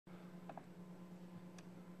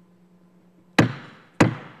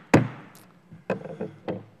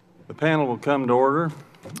panel will come to order.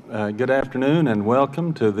 Good afternoon and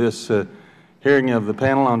welcome to this hearing of the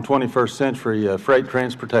panel on 21st century freight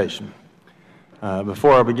transportation.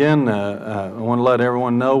 Before I begin, I want to let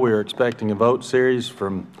everyone know we are expecting a vote series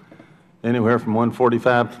from anywhere from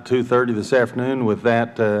 1:45 to 2:30 this afternoon. With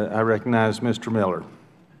that, I recognize Mr. Miller.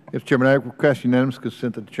 Mr. Chairman, I request unanimous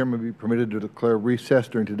consent that the Chairman be permitted to declare recess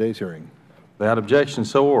during today's hearing. Without objection,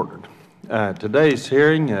 so ordered. Today's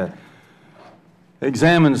hearing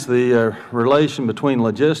examines the relation between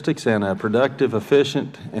logistics and a productive,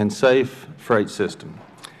 efficient, and safe freight system.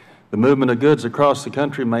 The movement of goods across the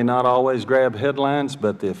country may not always grab headlines,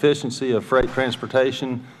 but the efficiency of freight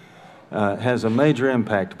transportation has a major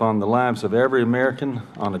impact upon the lives of every American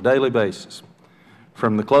on a daily basis.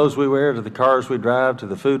 From the clothes we wear to the cars we drive to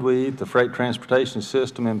the food we eat, the freight transportation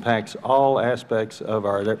system impacts all aspects of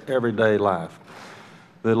our everyday life.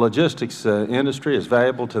 The logistics industry is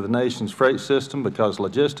valuable to the nation's freight system because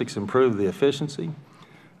logistics improve the efficiency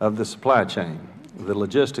of the supply chain. The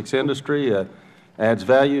logistics industry adds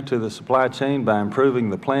value to the supply chain by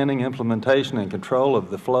improving the planning, implementation, and control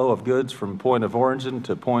of the flow of goods from point of origin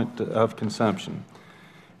to point of consumption.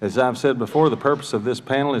 As I've said before, the purpose of this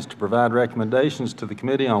panel is to provide recommendations to the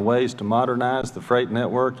committee on ways to modernize the freight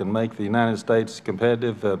network and make the United States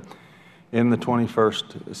competitive in the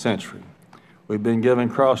 21st century. We've been given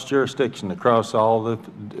cross-jurisdiction across all the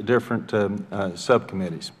different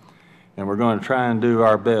subcommittees, and we're going to try and do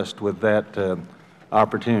our best with that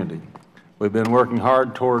opportunity. We've been working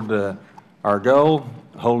hard toward our goal,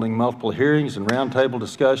 holding multiple hearings and roundtable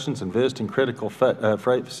discussions and visiting critical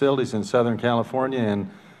freight facilities in Southern California and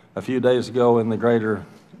a few days ago in the greater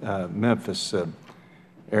Memphis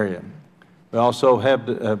area. We also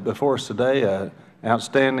have before us today an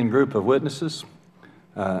outstanding group of witnesses.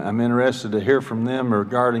 I'm interested to hear from them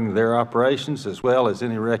regarding their operations as well as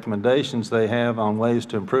any recommendations they have on ways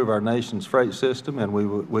to improve our nation's freight system, and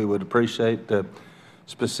we would appreciate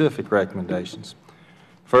specific recommendations.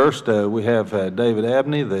 First, we have David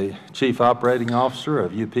Abney, the Chief Operating Officer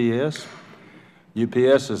of UPS.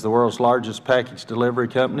 UPS is the world's largest package delivery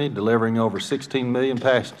company, delivering over 16 million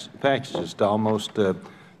packages to almost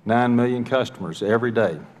 9 million customers every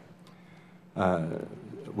day.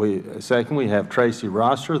 Second, we have Tracy,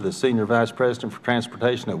 the Senior Vice President for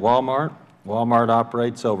Transportation at Walmart. Walmart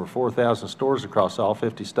operates over 4,000 stores across all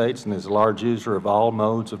 50 states and is a large user of all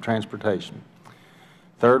modes of transportation.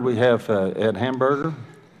 Third, we have Ed Hamberger,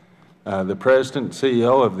 the President and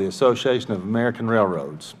CEO of the Association of American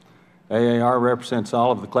Railroads. AAR represents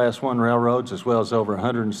all of the Class I railroads as well as over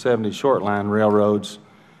 170 short-line railroads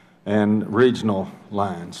and regional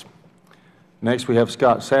lines. Next, we have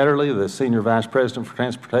Scott Satterlee, the Senior Vice President for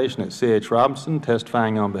Transportation at C.H. Robinson,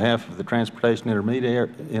 testifying on behalf of the Transportation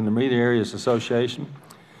Intermediaries Association,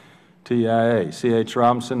 TIA. C.H.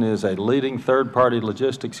 Robinson is a leading third-party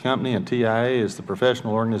logistics company, and TIA is the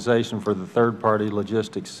professional organization for the third-party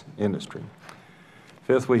logistics industry.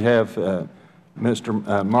 Fifth, we have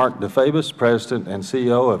Mr. Mark DeFabis, President and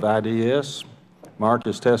CEO of IDS. Mark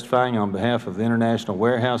is testifying on behalf of the International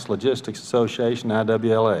Warehouse Logistics Association,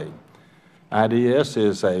 IWLA. IDS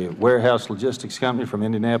is a warehouse logistics company from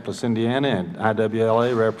Indianapolis, Indiana, and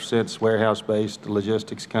IWLA represents warehouse-based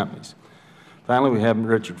logistics companies. Finally, we have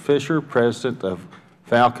Richard Fisher, President of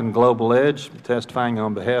Falcon Global Edge, testifying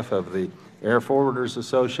on behalf of the Airforwarders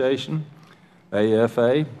Association,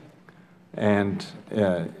 AFA, and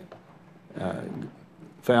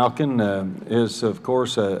Falcon is, of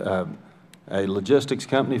course, a logistics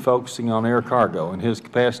company focusing on air cargo. In his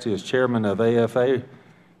capacity as chairman of AFA,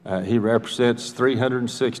 he represents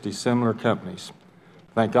 360 similar companies.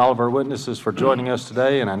 Thank all of our witnesses for joining us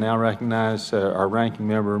today, and I now recognize our ranking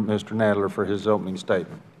member, Mr. Nadler, for his opening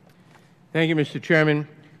statement. Thank you, Mr. Chairman.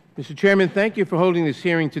 Mr. Chairman, thank you for holding this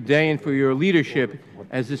hearing today and for your leadership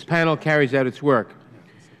as this panel carries out its work.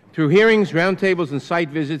 Through hearings, roundtables, and site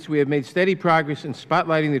visits, we have made steady progress in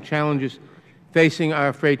spotlighting the challenges facing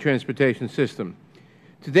our freight transportation system.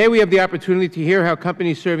 Today, we have the opportunity to hear how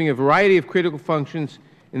companies serving a variety of critical functions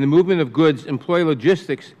in the movement of goods employ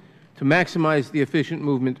logistics to maximize the efficient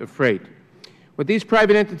movement of freight. What these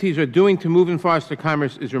private entities are doing to move and foster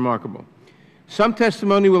commerce is remarkable. Some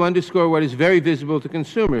testimony will underscore what is very visible to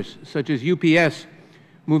consumers, such as UPS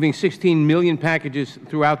moving 16 million packages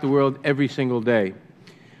throughout the world every single day.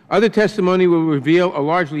 Other testimony will reveal a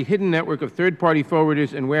largely hidden network of third-party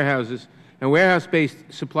forwarders and warehouses and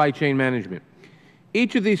warehouse-based supply chain management.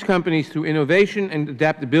 Each of these companies, through innovation and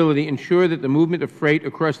adaptability, ensure that the movement of freight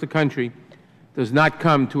across the country does not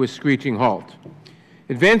come to a screeching halt.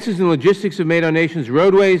 Advances in logistics have made our nation's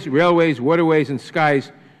roadways, railways, waterways, and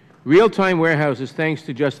skies real-time warehouses thanks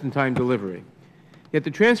to just-in-time delivery. Yet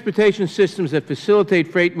the transportation systems that facilitate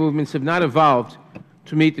freight movements have not evolved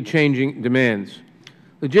to meet the changing demands.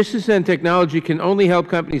 Logistics and technology can only help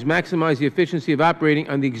companies maximize the efficiency of operating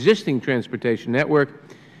on the existing transportation network,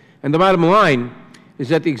 and the bottom line is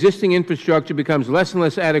that the existing infrastructure becomes less and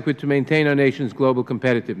less adequate to maintain our nation's global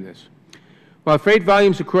competitiveness. While freight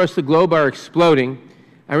volumes across the globe are exploding,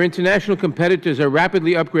 our international competitors are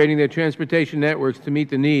rapidly upgrading their transportation networks to meet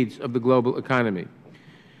the needs of the global economy.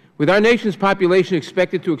 With our nation's population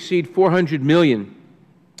expected to exceed 400 million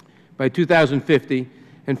by 2050,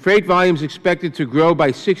 and freight volumes expected to grow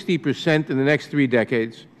by 60% in the next 3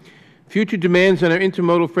 decades, future demands on our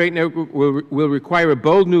intermodal freight network will require a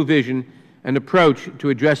bold new vision and approach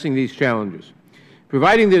to addressing these challenges.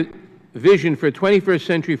 Providing the vision for a 21st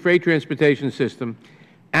century freight transportation system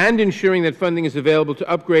and ensuring that funding is available to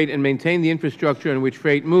upgrade and maintain the infrastructure on which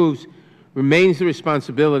freight moves remains the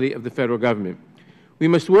responsibility of the Federal Government. We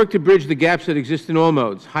must work to bridge the gaps that exist in all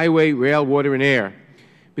modes, highway, rail, water, and air,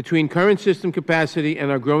 between current system capacity and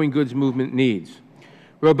our growing goods movement needs.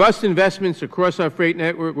 Robust investments across our freight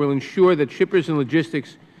network will ensure that shippers and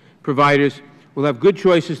logistics providers will have good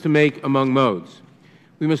choices to make among modes.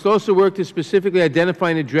 We must also work to specifically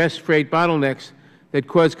identify and address freight bottlenecks that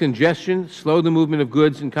cause congestion, slow the movement of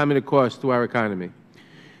goods, and come at a cost to our economy.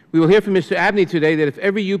 We will hear from Mr. Abney today that if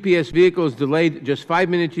every UPS vehicle is delayed just 5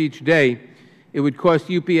 minutes each day, it would cost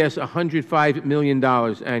UPS $105 million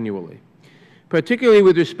annually. Particularly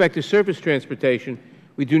with respect to surface transportation,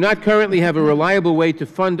 we do not currently have a reliable way to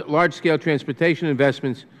fund large-scale transportation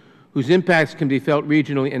investments whose impacts can be felt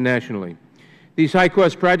regionally and nationally. These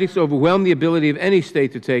high-cost projects overwhelm the ability of any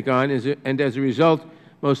state to take on, and as a result,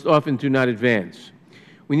 most often do not advance.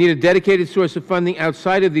 We need a dedicated source of funding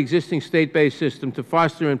outside of the existing state-based system to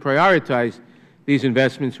foster and prioritize these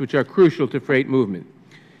investments, which are crucial to freight movement.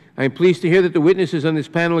 I am pleased to hear that the witnesses on this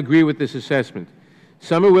panel agree with this assessment.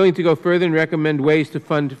 Some are willing to go further and recommend ways to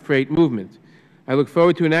fund freight movement. I look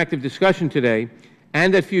forward to an active discussion today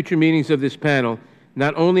and at future meetings of this panel,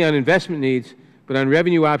 not only on investment needs, but on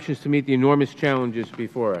revenue options to meet the enormous challenges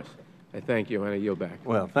before us. I thank you, and I yield back.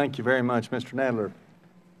 Well, thank you very much, Mr. Nadler.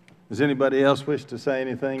 Does anybody else wish to say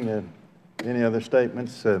anything? Any other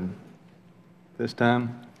statements this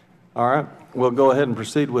time? All right, we'll go ahead and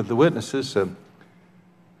proceed with the witnesses.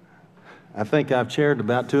 I think I've chaired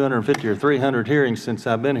about 250 or 300 hearings since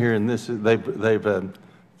I've been here, and they've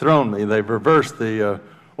thrown me. They've reversed the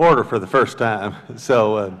order for the first time.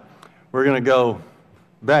 So we're going to go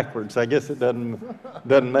backwards. I guess it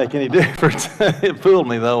doesn't make any difference. It fooled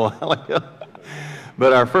me though a while ago.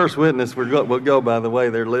 But our first witness, we'll go by the way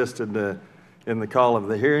they're listed in the call of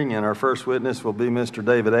the hearing, and our first witness will be Mr.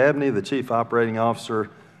 David Abney, the Chief Operating Officer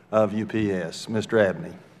of UPS. Mr.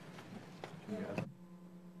 Abney.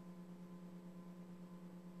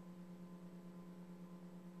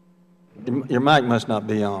 Your mic must not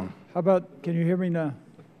be on. How about, can you hear me now?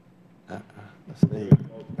 Let's see.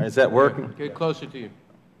 Is that working? Get closer to you.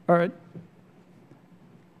 All right.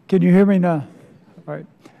 Can you hear me now? All right.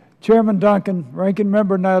 Chairman Duncan, Ranking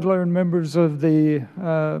Member Nadler, and members of the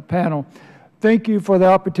panel, thank you for the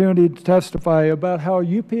opportunity to testify about how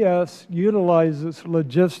UPS utilizes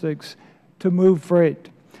logistics to move freight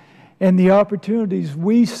and the opportunities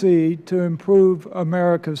we see to improve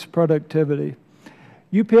America's productivity.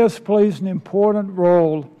 UPS plays an important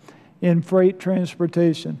role in freight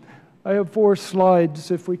transportation. I have 4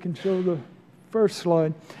 slides, if we can show the first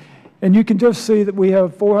slide. And you can just see that we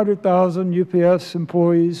have 400,000 UPS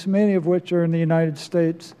employees, many of which are in the United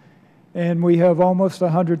States, and we have almost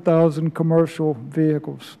 100,000 commercial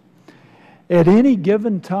vehicles. At any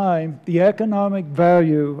given time, the economic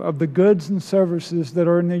value of the goods and services that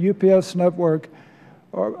are in the UPS network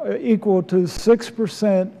are equal to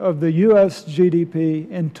 6% of the U.S. GDP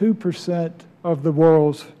and 2% of the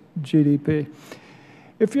world's GDP.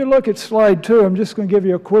 If you look at slide 2, I'm just going to give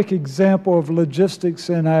you a quick example of logistics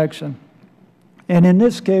in action. And in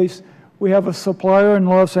this case, we have a supplier in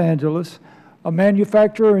Los Angeles, a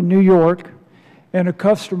manufacturer in New York, and a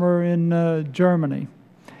customer in Germany.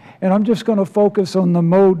 And I'm just going to focus on the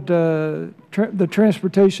mode, the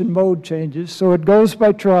transportation mode changes. So it goes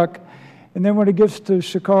by truck, and then when it gets to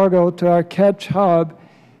Chicago, to our catch hub,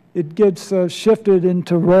 it gets shifted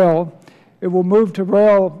into rail. It will move to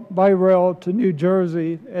by rail to New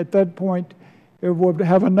Jersey. At that point, it will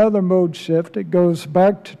have another mode shift. It goes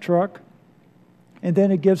back to truck, and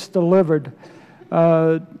then it gets delivered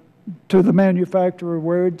to the manufacturer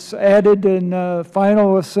where it's added and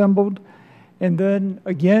final assembled, and then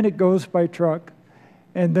again it goes by truck.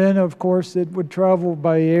 And then, of course, it would travel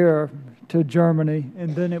by air to Germany,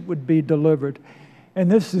 and then it would be delivered. And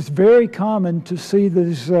this is very common to see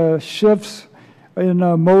these shifts in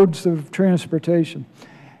modes of transportation.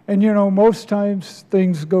 And you know, most times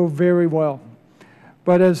things go very well.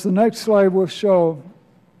 But as the next slide will show,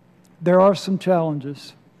 there are some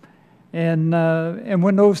challenges. And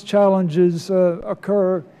when those challenges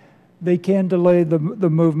occur, they can delay the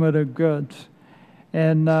movement of goods.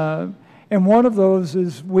 And one of those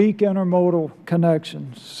is weak intermodal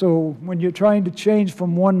connections. So when you're trying to change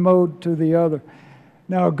from one mode to the other.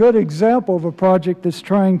 Now, a good example of a project that's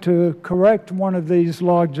trying to correct one of these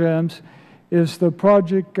log jams is the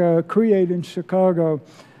project CREATE in Chicago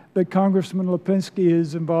that Congressman Lipinski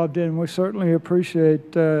is involved in. We certainly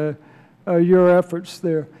appreciate your efforts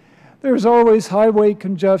there. There's always highway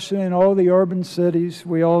congestion in all the urban cities.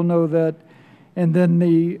 We all know that. And then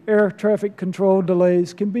the air traffic control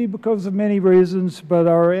delays can be because of many reasons, but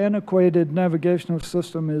our antiquated navigational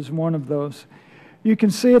system is one of those. You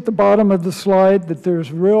can see at the bottom of the slide that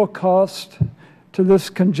there's real cost to this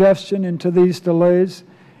congestion and to these delays.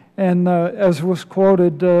 And as was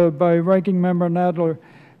quoted by Ranking Member Nadler,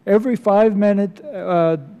 every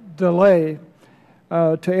 5-minute delay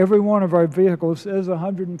to every one of our vehicles is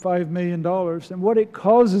 $105 million. And what it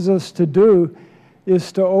causes us to do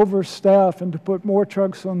is to overstaff and to put more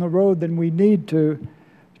trucks on the road than we need to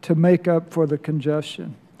make up for the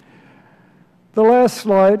congestion. The last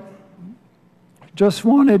slide, just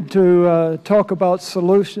wanted to talk about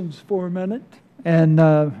solutions for a minute. And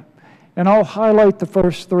I'll highlight the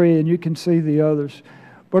first three, and you can see the others.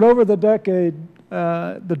 But over the decades,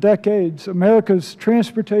 America's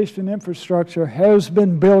transportation infrastructure has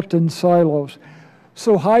been built in silos.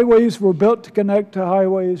 So highways were built to connect to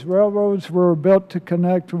highways, railroads were built to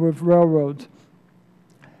connect with railroads.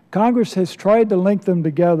 Congress has tried to link them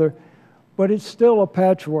together, but it's still a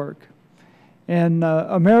patchwork. And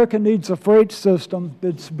America needs a freight system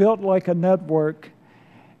that's built like a network.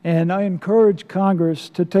 And I encourage Congress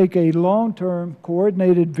to take a long-term,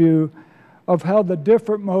 coordinated view of how the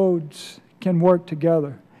different modes can work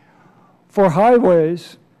together. For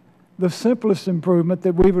highways, the simplest improvement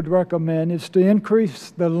that we would recommend is to increase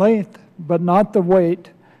the length, but not the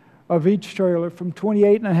weight, of each trailer from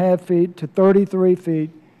 28.5 feet to 33 feet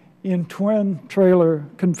in twin trailer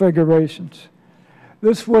configurations.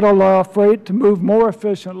 This would allow freight to move more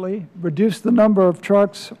efficiently, reduce the number of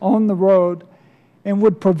trucks on the road, and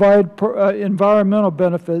would provide environmental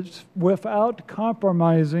benefits without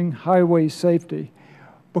compromising highway safety.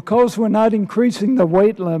 Because we're not increasing the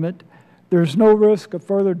weight limit, there's no risk of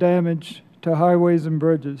further damage to highways and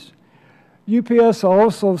bridges. UPS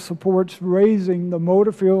also supports raising the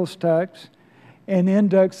motor fuels tax and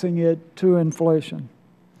indexing it to inflation.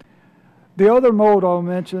 The other mode I'll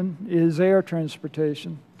mention is air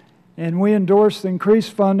transportation, and we endorse the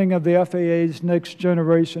increased funding of the FAA's next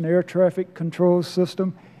generation air traffic control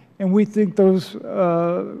system, and we think those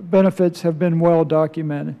benefits have been well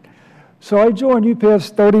documented. So I joined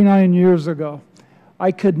UPS 39 years ago.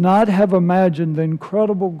 I could not have imagined the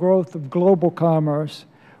incredible growth of global commerce,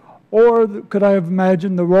 or could I have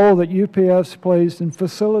imagined the role that UPS plays in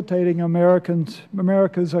facilitating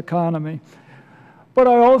America's economy. But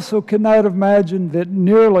I also could not have imagined that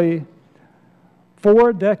nearly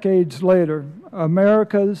 4 decades later,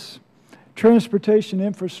 America's transportation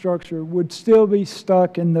infrastructure would still be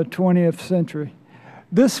stuck in the 20th century.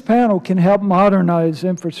 This panel can help modernize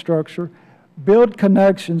infrastructure, build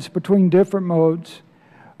connections between different modes,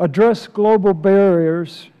 address global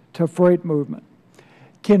barriers to freight movement,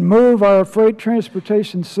 can move our freight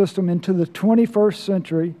transportation system into the 21st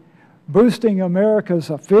century, boosting America's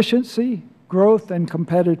efficiency, growth, and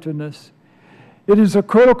competitiveness. It is a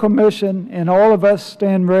critical mission, and all of us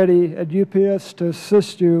stand ready at UPS to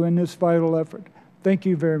assist you in this vital effort. Thank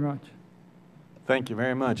you very much. Thank you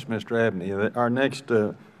very much, Mr. Abney. Our next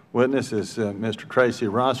witness is Mr. Tracy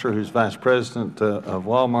Rosser, who's Vice President of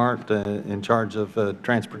Walmart in charge of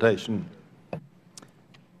transportation.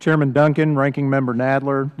 Chairman Duncan, Ranking Member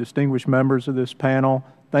Nadler, distinguished members of this panel,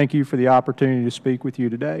 thank you for the opportunity to speak with you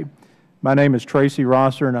today. My name is Tracy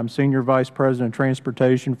Rosser, and I'm Senior Vice President of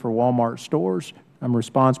Transportation for Walmart Stores. I'm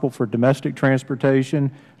responsible for domestic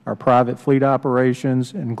transportation, our private fleet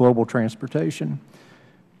operations, and global transportation.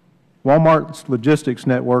 Walmart's logistics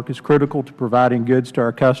network is critical to providing goods to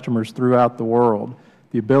our customers throughout the world.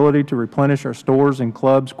 The ability to replenish our stores and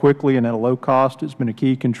clubs quickly and at a low cost has been a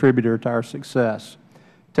key contributor to our success.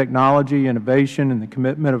 Technology, innovation, and the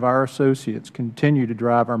commitment of our associates continue to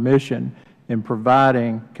drive our mission in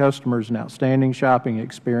providing customers an outstanding shopping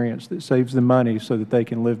experience that saves them money so that they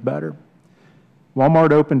can live better.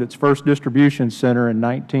 Walmart opened its first distribution center in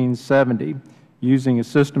 1970, using a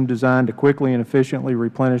system designed to quickly and efficiently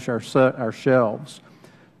replenish our shelves.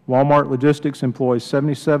 Walmart Logistics employs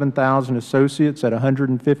 77,000 associates at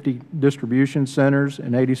 150 distribution centers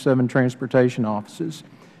and 87 transportation offices.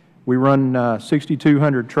 We run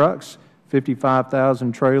 6,200 trucks,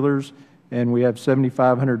 55,000 trailers, and we have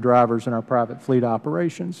 7,500 drivers in our private fleet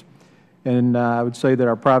operations. And I would say that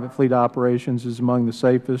our private fleet operations is among the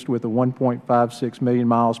safest, with a 1.56 million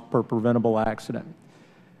miles per preventable accident.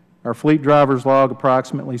 Our fleet drivers log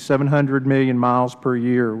approximately 700 million miles per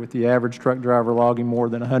year, with the average truck driver logging more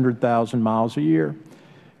than 100,000 miles a year.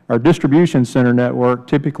 Our distribution center network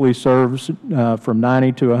typically serves from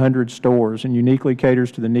 90 to 100 stores and uniquely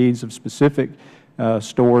caters to the needs of specific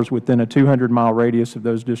stores within a 200-mile radius of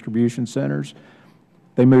those distribution centers.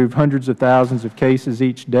 They move hundreds of thousands of cases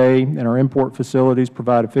each day, and our import facilities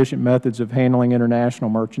provide efficient methods of handling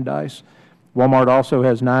international merchandise. Walmart also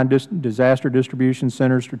has 9 disaster distribution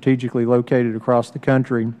centers strategically located across the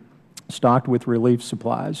country, stocked with relief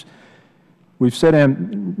supplies. We've set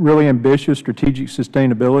really ambitious strategic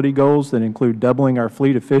sustainability goals that include doubling our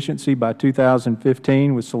fleet efficiency by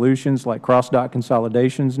 2015 with solutions like cross-dock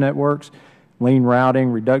consolidations networks, lean routing,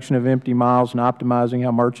 reduction of empty miles, and optimizing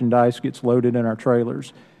how merchandise gets loaded in our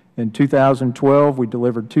trailers. In 2012, we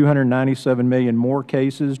delivered 297 million more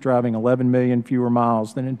cases, driving 11 million fewer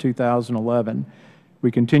miles than in 2011.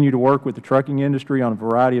 We continue to work with the trucking industry on a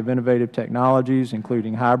variety of innovative technologies,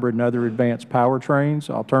 including hybrid and other advanced powertrains,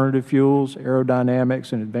 alternative fuels,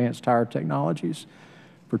 aerodynamics, and advanced tire technologies.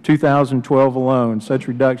 For 2012 alone, such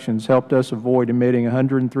reductions helped us avoid emitting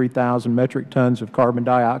 103,000 metric tons of carbon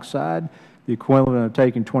dioxide, the equivalent of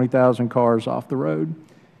taking 20,000 cars off the road.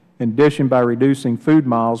 In addition, by reducing food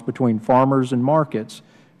miles between farmers and markets,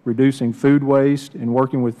 reducing food waste, and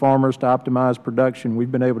working with farmers to optimize production,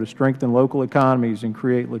 we've been able to strengthen local economies and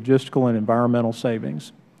create logistical and environmental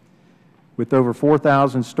savings. With over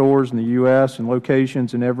 4,000 stores in the U.S. and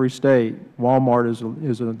locations in every state, Walmart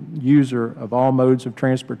is a user of all modes of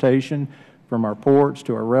transportation, from our ports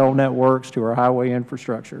to our rail networks to our highway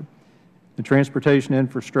infrastructure. The transportation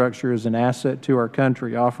infrastructure is an asset to our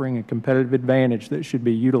country, offering a competitive advantage that should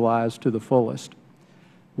be utilized to the fullest.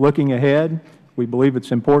 Looking ahead, we believe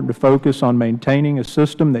it's important to focus on maintaining a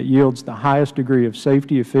system that yields the highest degree of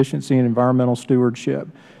safety, efficiency, and environmental stewardship.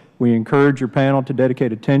 We encourage your panel to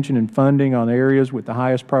dedicate attention and funding on areas with the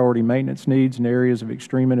highest priority maintenance needs and areas of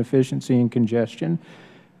extreme inefficiency and congestion.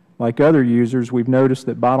 Like other users, we've noticed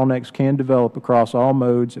that bottlenecks can develop across all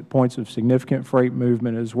modes at points of significant freight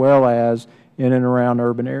movement, as well as in and around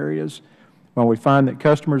urban areas. While we find that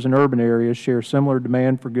customers in urban areas share similar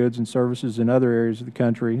demand for goods and services in other areas of the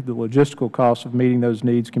country, the logistical costs of meeting those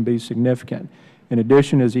needs can be significant. In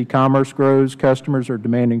addition, as e-commerce grows, customers are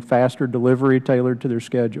demanding faster delivery tailored to their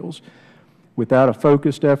schedules. Without a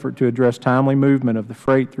focused effort to address timely movement of the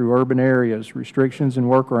freight through urban areas, restrictions and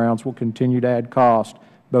workarounds will continue to add cost,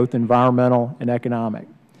 both environmental and economic.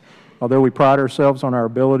 Although we pride ourselves on our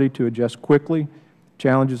ability to adjust quickly,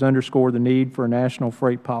 challenges underscore the need for a national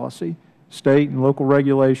freight policy. State and local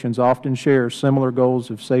regulations often share similar goals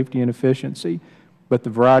of safety and efficiency, but the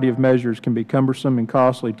variety of measures can be cumbersome and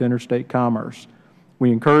costly to interstate commerce.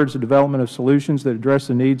 We encourage the development of solutions that address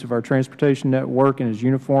the needs of our transportation network in as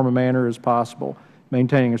uniform a manner as possible.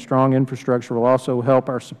 Maintaining a strong infrastructure will also help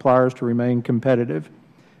our suppliers to remain competitive.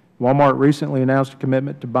 Walmart recently announced a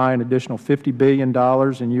commitment to buy an additional $50 billion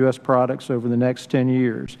in U.S. products over the next 10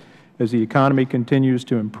 years. As the economy continues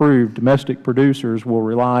to improve, domestic producers will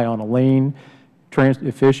rely on a lean,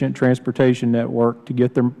 efficient transportation network to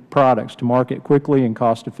get their products to market quickly and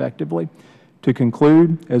cost effectively. To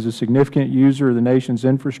conclude, as a significant user of the nation's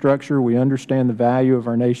infrastructure, we understand the value of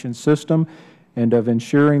our nation's system and of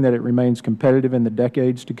ensuring that it remains competitive in the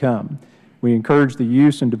decades to come. We encourage the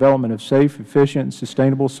use and development of safe, efficient, and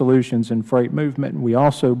sustainable solutions in freight movement. We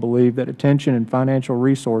also believe that attention and financial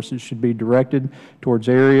resources should be directed towards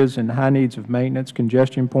areas in high needs of maintenance,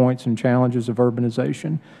 congestion points, and challenges of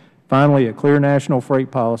urbanization. Finally, a clear national freight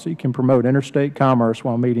policy can promote interstate commerce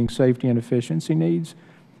while meeting safety and efficiency needs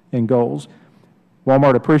and goals.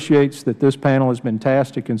 Walmart appreciates that this panel has been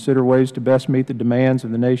tasked to consider ways to best meet the demands of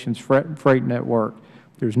the nation's freight network.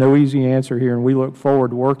 There's no easy answer here, and we look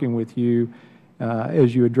forward to working with you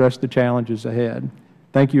as you address the challenges ahead.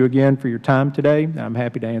 Thank you again for your time today. I'm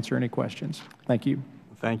happy to answer any questions. Thank you.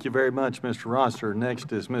 Thank you very much, Mr. Rosser.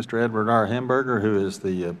 Next is Mr. Edward R. Hamberger, who is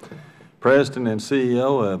the President and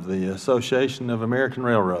CEO of the Association of American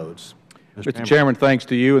Railroads. Mr. Chairman, thanks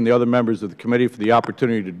to you and the other members of the committee for the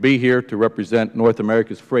opportunity to be here to represent North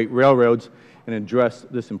America's freight railroads and address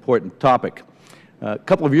this important topic. A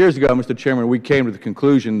couple of years ago, Mr. Chairman, we came to the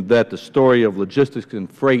conclusion that the story of logistics and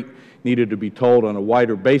freight needed to be told on a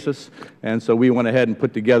wider basis, and so we went ahead and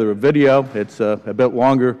put together a video. It's a bit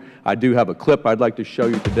longer. I do have a clip I'd like to show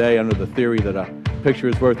you today under the theory that a picture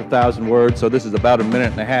is worth 1,000 words, so this is about a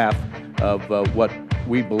minute and a half of what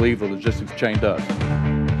we believe the logistics chain does.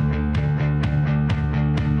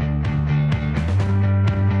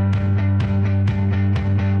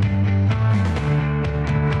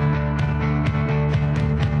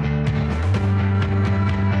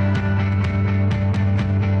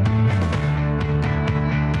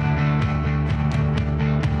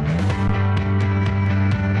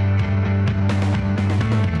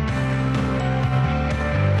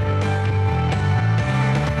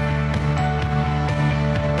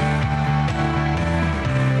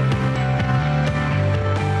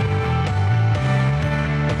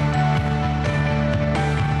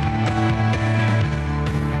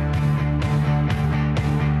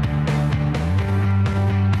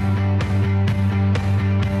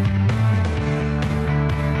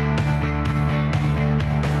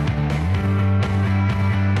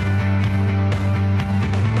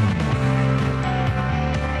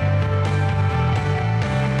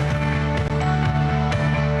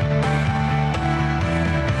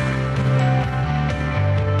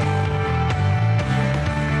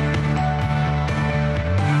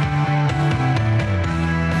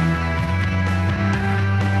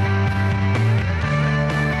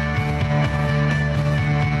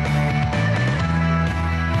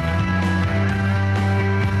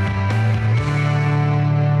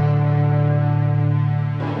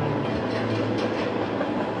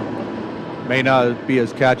 May not be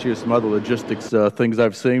as catchy as some other logistics things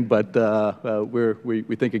I've seen, but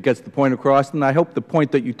we think it gets the point across. And I hope the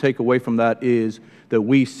point that you take away from that is that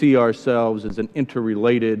we see ourselves as an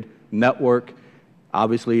interrelated network.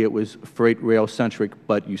 Obviously, it was freight rail centric,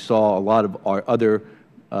 but you saw a lot of our other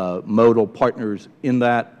modal partners in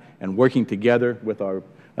that, and working together with our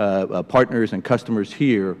partners and customers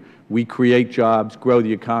here, we create jobs, grow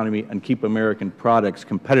the economy, and keep American products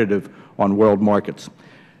competitive on world markets.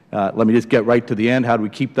 Let me just get right to the end. How do we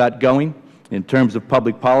keep that going? In terms of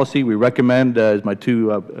public policy, we recommend, as my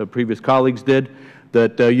two previous colleagues did,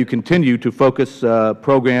 that you continue to focus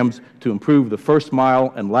programs to improve the first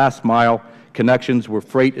mile and last mile connections where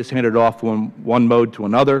freight is handed off from one mode to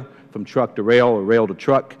another, from truck to rail or rail to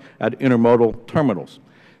truck at intermodal terminals.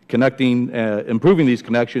 Improving these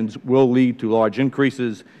connections will lead to large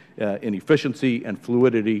increases in efficiency and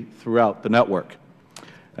fluidity throughout the network.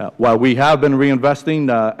 While we have been reinvesting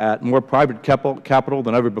at more private capital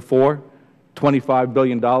than ever before, $25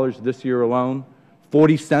 billion this year alone,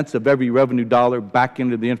 40 cents of every revenue dollar back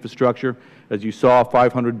into the infrastructure, as you saw,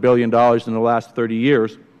 $500 billion in the last 30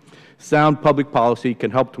 years, sound public policy can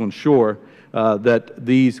help to ensure that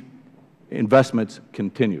these investments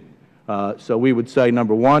continue. So we would say,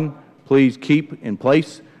 number one, please keep in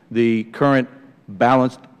place the current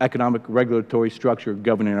balanced economic regulatory structure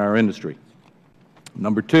governing our industry.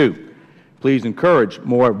 Number two, please encourage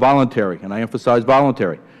more voluntary, and I emphasize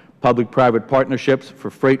voluntary, public-private partnerships for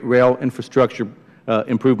freight rail infrastructure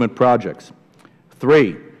improvement projects.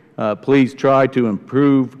 Three, please try to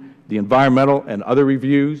improve the environmental and other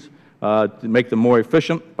reviews to make them more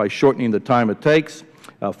efficient by shortening the time it takes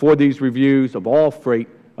for these reviews of all freight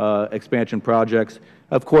expansion projects,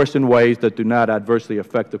 of course in ways that do not adversely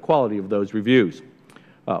affect the quality of those reviews.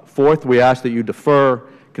 Fourth, we ask that you defer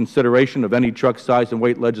consideration of any truck size and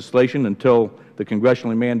weight legislation until the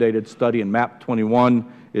congressionally mandated study in MAP 21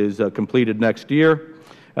 is completed next year.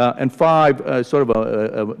 And five, sort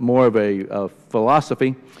of more of a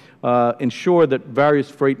philosophy, ensure that various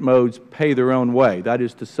freight modes pay their own way. That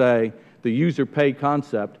is to say, the user pay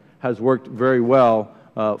concept has worked very well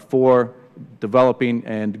for developing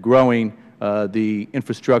and growing the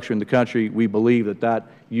infrastructure in the country. We believe that that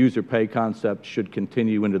user pay concept should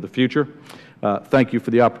continue into the future. Thank you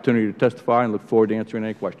for the opportunity to testify and look forward to answering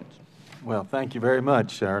any questions. Well, thank you very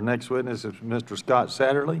much. Our next witness is Mr. Scott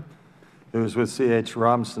Satterlee, who is with C.H.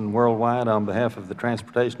 Robinson Worldwide on behalf of the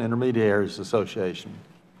Transportation Intermediaries Association.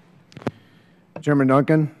 Chairman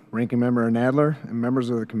Duncan, Ranking Member Nadler, and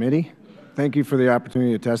members of the committee, thank you for the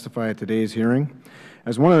opportunity to testify at today's hearing.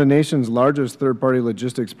 As one of the nation's largest third-party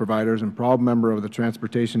logistics providers and proud member of the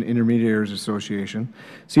Transportation Intermediaries Association,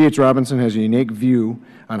 C.H. Robinson has a unique view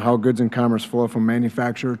on how goods and commerce flow from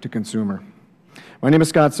manufacturer to consumer. My name is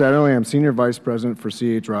Scott Satterlee. I'm Senior Vice President for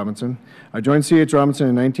C.H. Robinson. I joined C.H. Robinson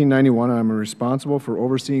in 1991, and I'm responsible for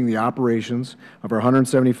overseeing the operations of our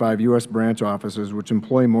 175 U.S. branch offices, which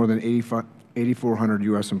employ more than 8,400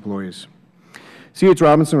 U.S. employees. C.H.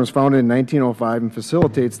 Robinson was founded in 1905 and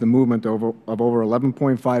facilitates the movement of over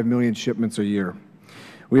 11.5 million shipments a year.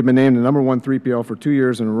 We have been named the #1 3PL for 2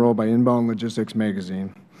 years in a row by Inbound Logistics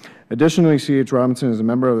magazine. Additionally, C.H. Robinson is a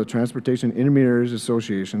member of the Transportation Intermediaries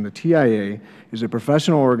Association. The TIA is a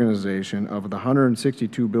professional organization of the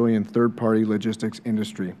 $162 billion third-party logistics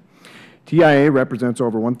industry. TIA represents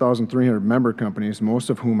over 1,300 member companies, most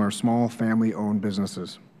of whom are small family-owned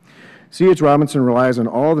businesses. C.H. Robinson relies on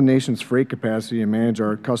all the nation's freight capacity to manage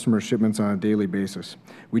our customer shipments on a daily basis.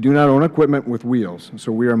 We do not own equipment with wheels,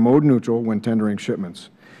 so we are mode neutral when tendering shipments.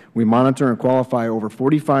 We monitor and qualify over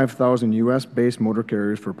 45,000 U.S.-based motor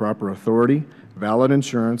carriers for proper authority, valid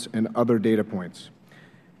insurance, and other data points.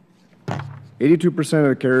 82% of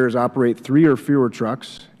the carriers operate 3 or fewer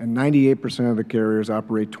trucks, and 98% of the carriers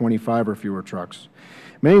operate 25 or fewer trucks.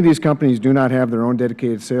 Many of these companies do not have their own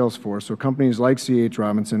dedicated sales force, so companies like C.H.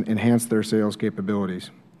 Robinson enhance their sales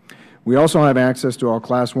capabilities. We also have access to all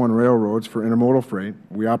Class I railroads for intermodal freight.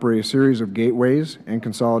 We operate a series of gateways and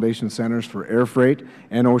consolidation centers for air freight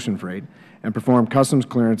and ocean freight, and perform customs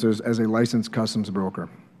clearances as a licensed customs broker.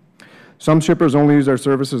 Some shippers only use our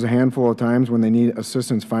services a handful of times when they need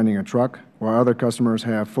assistance finding a truck, while other customers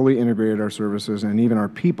have fully integrated our services and even our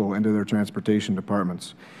people into their transportation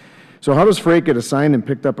departments. So how does freight get assigned and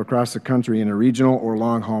picked up across the country in a regional or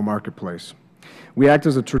long-haul marketplace? We act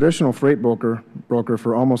as a traditional freight broker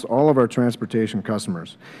for almost all of our transportation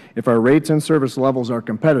customers. If our rates and service levels are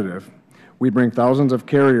competitive, we bring thousands of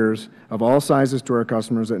carriers of all sizes to our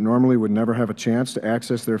customers that normally would never have a chance to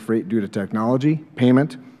access their freight due to technology,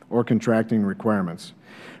 payment, or contracting requirements.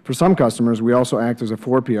 For some customers, we also act as a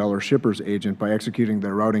 4PL or shipper's agent by executing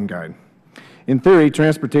their routing guide. In theory,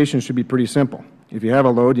 transportation should be pretty simple. If you have a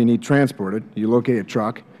load you need transported, you locate a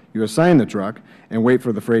truck, you assign the truck, and wait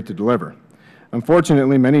for the freight to deliver.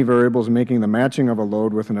 Unfortunately, many variables making the matching of a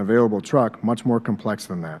load with an available truck much more complex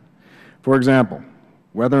than that. For example,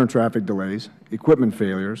 weather and traffic delays, equipment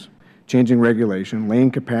failures, changing regulation, lane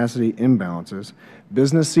capacity imbalances,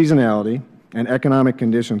 business seasonality, and economic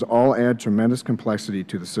conditions all add tremendous complexity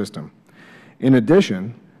to the system. In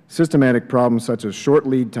addition, systematic problems such as short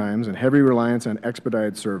lead times and heavy reliance on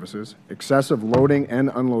expedited services, excessive loading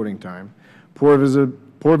and unloading time, poor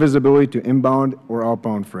visibility to inbound or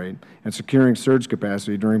outbound freight, and securing surge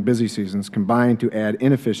capacity during busy seasons combine to add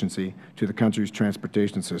inefficiency to the country's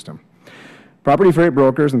transportation system. Property freight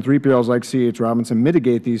brokers and 3PLs like C.H. Robinson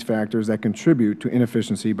mitigate these factors that contribute to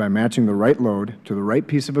inefficiency by matching the right load to the right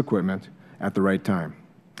piece of equipment at the right time.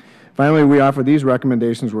 Finally, we offer these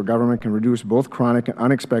recommendations where government can reduce both chronic and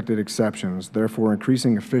unexpected exceptions, therefore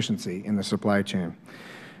increasing efficiency in the supply chain.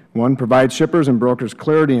 1, provide shippers and brokers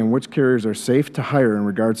clarity in which carriers are safe to hire in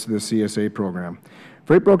regards to the CSA program.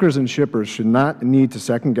 Freight brokers and shippers should not need to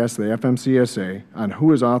second-guess the FMCSA on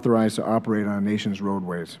who is authorized to operate on a nation's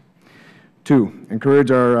roadways. 2,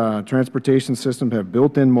 encourage our transportation system to have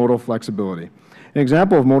built-in modal flexibility. An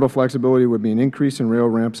example of modal flexibility would be an increase in rail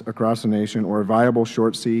ramps across the nation or a viable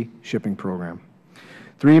short-sea shipping program.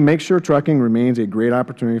 3, make sure trucking remains a great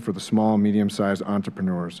opportunity for the small and medium-sized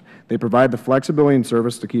entrepreneurs. They provide the flexibility and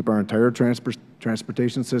service to keep our entire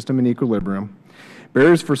transportation system in equilibrium.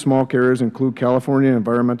 Barriers for small carriers include California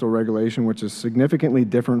environmental regulation, which is significantly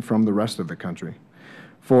different from the rest of the country.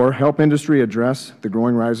 4, help industry address the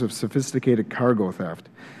growing rise of sophisticated cargo theft.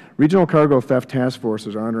 Regional cargo theft task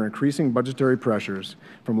forces are under increasing budgetary pressures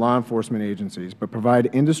from law enforcement agencies, but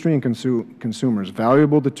provide industry and consumers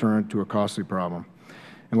valuable deterrent to a costly problem.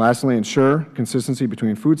 And lastly, ensure consistency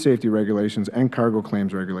between food safety regulations and cargo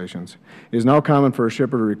claims regulations. It is now common for a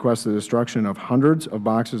shipper to request the destruction of hundreds of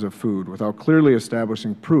boxes of food without clearly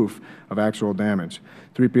establishing proof of actual damage.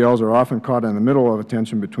 3PLs are often caught in the middle of a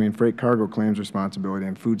tension between freight cargo claims responsibility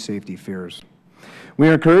and food safety fears. We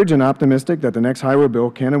are encouraged and optimistic that the next highway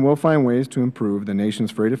bill can and will find ways to improve the nation's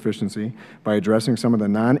freight efficiency by addressing some of the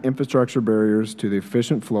non-infrastructure barriers to the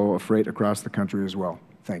efficient flow of freight across the country as well.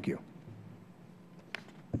 Thank you.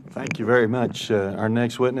 Thank you very much. Our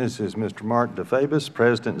next witness is Mr. Mark DeFabis,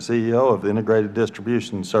 President and CEO of the Integrated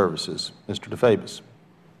Distribution Services. Mr. DeFabis.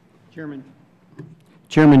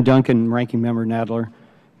 Chairman Duncan, Ranking Member Nadler,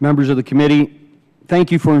 members of the committee, thank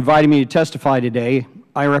you for inviting me to testify today.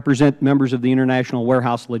 I represent members of the International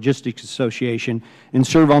Warehouse Logistics Association and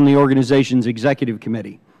serve on the organization's executive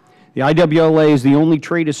committee. The IWLA is the only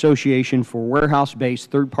trade association for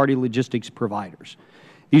warehouse-based third-party logistics providers.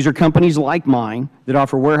 These are companies like mine that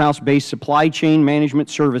offer warehouse-based supply chain management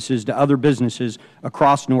services to other businesses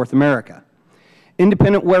across North America.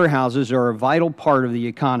 Independent warehouses are a vital part of the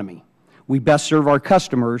economy. We best serve our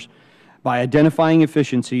customers by identifying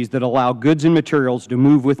efficiencies that allow goods and materials to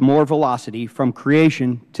move with more velocity from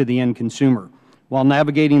creation to the end consumer, while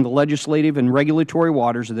navigating the legislative and regulatory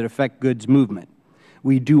waters that affect goods movement.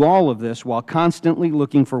 We do all of this while constantly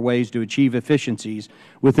looking for ways to achieve efficiencies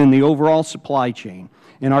within the overall supply chain,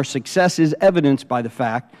 and our success is evidenced by the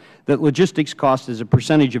fact that logistics costs as a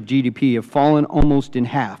percentage of GDP have fallen almost in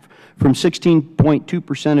half, from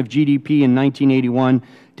 16.2% of GDP in 1981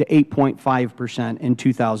 to 8.5% in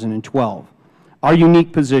 2012. Our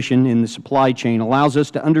unique position in the supply chain allows us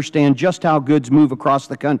to understand just how goods move across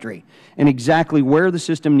the country and exactly where the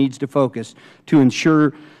system needs to focus to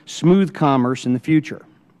ensure smooth commerce in the future.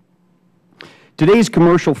 Today's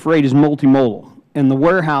commercial freight is multimodal, and the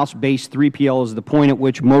warehouse-based 3PL is the point at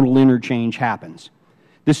which modal interchange happens.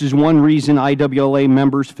 This is one reason IWLA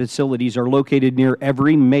members' facilities are located near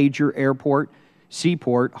every major airport,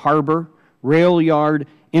 seaport, harbor, rail yard,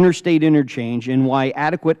 interstate interchange, and why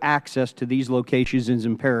adequate access to these locations is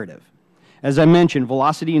imperative. As I mentioned,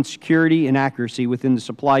 velocity and security and accuracy within the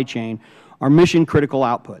supply chain are mission-critical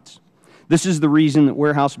outputs. This is the reason that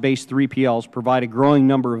warehouse-based 3PLs provide a growing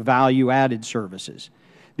number of value-added services.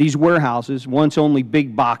 These warehouses, once only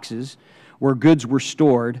big boxes where goods were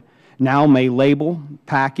stored, now may label,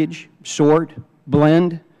 package, sort,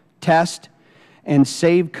 blend, test, and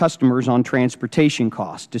save customers on transportation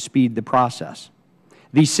costs to speed the process.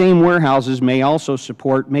 These same warehouses may also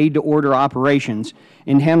support made-to-order operations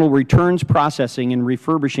and handle returns processing and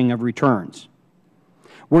refurbishing of returns.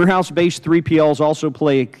 Warehouse-based 3PLs also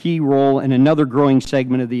play a key role in another growing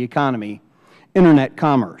segment of the economy, Internet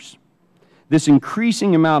commerce. This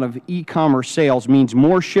increasing amount of e-commerce sales means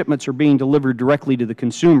more shipments are being delivered directly to the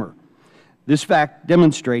consumer. This fact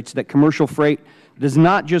demonstrates that commercial freight does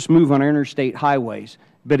not just move on interstate highways,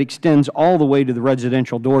 but extends all the way to the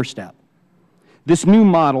residential doorstep. This new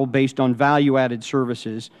model, based on value-added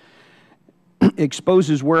services,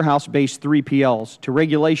 exposes warehouse-based 3PLs to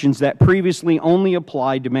regulations that previously only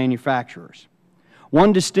applied to manufacturers.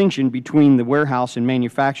 One distinction between the warehouse and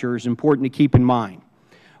manufacturer is important to keep in mind.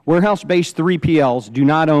 Warehouse-based 3PLs do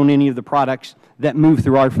not own any of the products that move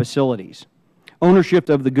through our facilities. Ownership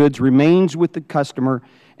of the goods remains with the customer,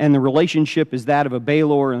 and the relationship is that of a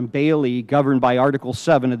bailor and bailee governed by Article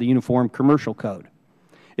 7 of the Uniform Commercial Code.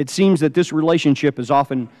 It seems that this relationship is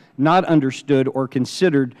often not understood or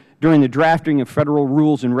considered during the drafting of federal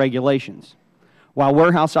rules and regulations. While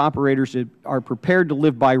warehouse operators are prepared to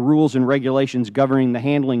live by rules and regulations governing the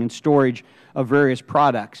handling and storage of various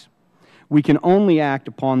products, we can only act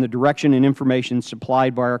upon the direction and information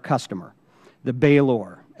supplied by our customer, the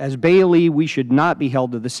bailor. As bailee, we should not be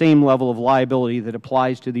held to the same level of liability that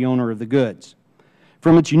applies to the owner of the goods.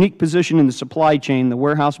 From its unique position in the supply chain, the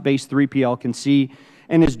warehouse-based 3PL can see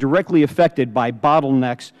and is directly affected by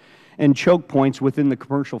bottlenecks and choke points within the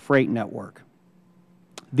commercial freight network.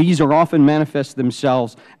 These are often manifest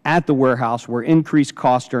themselves at the warehouse, where increased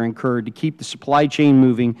costs are incurred to keep the supply chain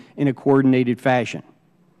moving in a coordinated fashion.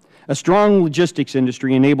 A strong logistics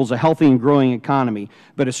industry enables a healthy and growing economy,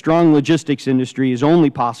 but a strong logistics industry is only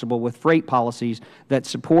possible with freight policies that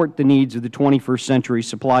support the needs of the 21st century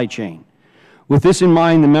supply chain. With this in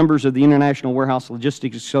mind, the members of the International Warehouse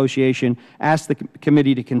Logistics Association asked the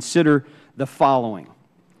committee to consider the following: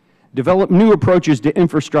 develop new approaches to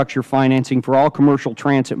infrastructure financing for all commercial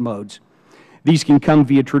transit modes. These can come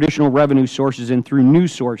via traditional revenue sources and through new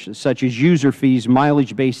sources, such as user fees,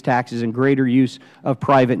 mileage-based taxes, and greater use of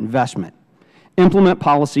private investment. Implement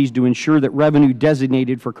policies to ensure that revenue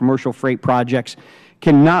designated for commercial freight projects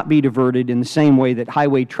cannot be diverted in the same way that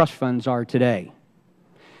highway trust funds are today.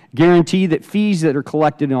 Guarantee that fees that are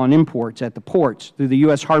collected on imports at the ports through the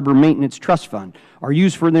U.S. Harbor Maintenance Trust Fund are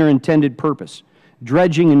used for their intended purpose,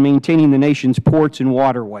 dredging and maintaining the nation's ports and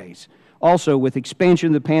waterways. Also, with expansion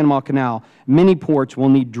of the Panama Canal, many ports will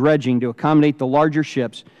need dredging to accommodate the larger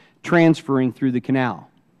ships transferring through the canal.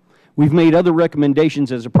 We've made other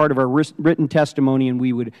recommendations as a part of our written testimony, and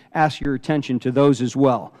we would ask your attention to those as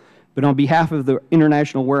well. But on behalf of the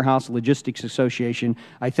International Warehouse Logistics Association,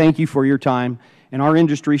 I thank you for your time, and our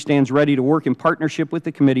industry stands ready to work in partnership with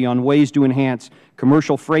the committee on ways to enhance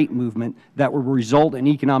commercial freight movement that will result in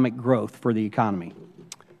economic growth for the economy.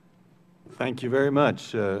 Thank you very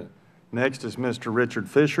much. Next is Mr. Richard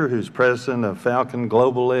Fisher, who's president of Falcon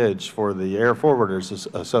Global Edge for the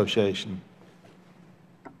Airforwarders Association.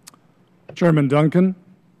 Chairman Duncan,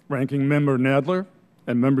 Ranking Member Nadler,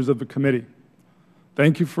 and members of the committee,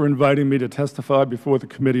 thank you for inviting me to testify before the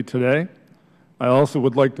committee today. I also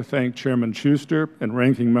would like to thank Chairman Schuster and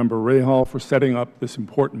Ranking Member Rahal for setting up this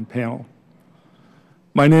important panel.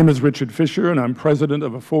 My name is Richard Fisher, and I'm president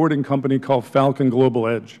of a forwarding company called Falcon Global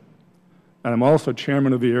Edge, and I'm also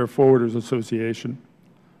chairman of the Airforwarders Association.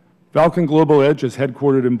 Falcon Global Edge is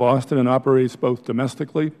headquartered in Boston and operates both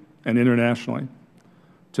domestically and internationally.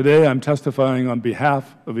 Today, I'm testifying on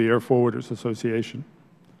behalf of the Airforwarders Association.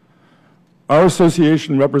 Our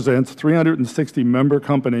association represents 360 member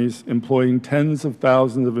companies employing tens of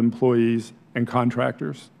thousands of employees and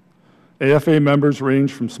contractors. AFA members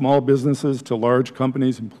range from small businesses to large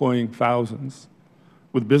companies employing thousands,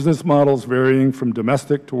 with business models varying from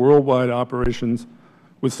domestic to worldwide operations,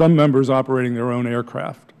 with some members operating their own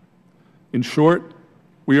aircraft. In short,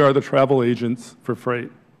 we are the travel agents for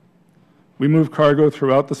freight. We move cargo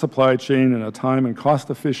throughout the supply chain in a time and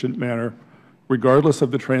cost-efficient manner, regardless of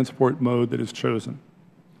the transport mode that is chosen.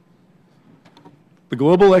 The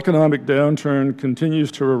global economic downturn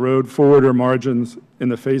continues to erode forwarder margins in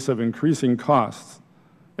the face of increasing costs,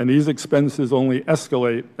 and these expenses only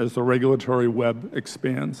escalate as the regulatory web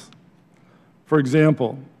expands. For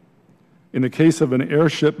example, in the case of an air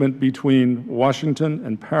shipment between Washington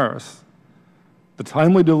and Paris, the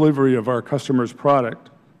timely delivery of our customer's product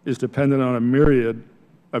is dependent on a myriad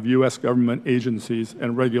of U.S. government agencies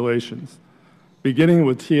and regulations, beginning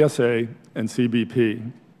with TSA and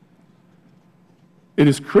CBP. It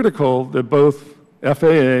is critical that both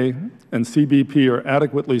FAA and CBP are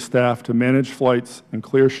adequately staffed to manage flights and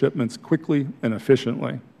clear shipments quickly and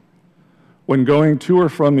efficiently. When going to or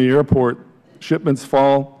from the airport, shipments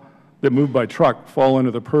that move by truck fall under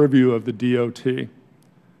the purview of the DOT,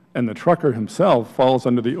 and the trucker himself falls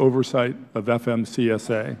under the oversight of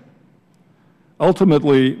FMCSA.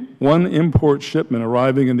 Ultimately, one import shipment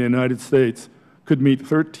arriving in the United States could meet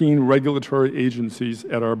 13 regulatory agencies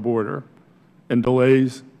at our border, and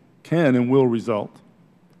delays can and will result.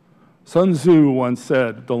 Sun Tzu once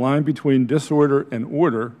said, "The line between disorder and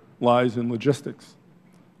order lies in logistics,"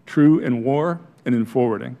 true in war and in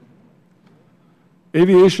forwarding.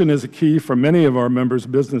 Aviation is a key for many of our members'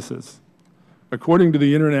 businesses. According to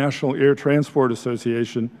the International Air Transport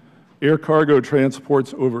Association, air cargo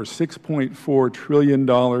transports over $6.4 trillion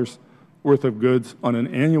worth of goods on an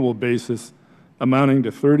annual basis, amounting to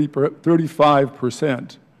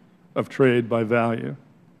 35% of trade by value.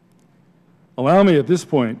 Allow me at this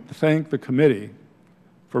point to thank the committee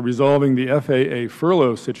for resolving the FAA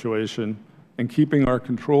furlough situation and keeping our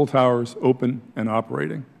control towers open and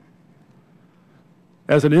operating.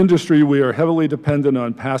 As an industry, we are heavily dependent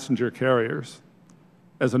on passenger carriers.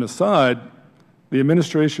 As an aside, the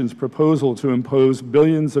administration's proposal to impose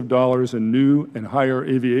billions of dollars in new and higher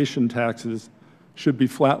aviation taxes should be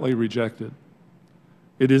flatly rejected.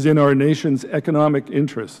 It is in our nation's economic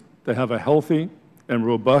interest to have a healthy and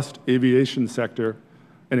robust aviation sector,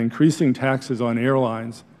 and increasing taxes on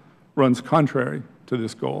airlines runs contrary to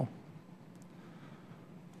this goal.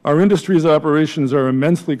 Our industry's operations are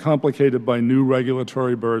immensely complicated by new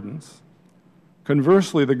regulatory burdens.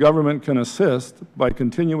 Conversely, the government can assist by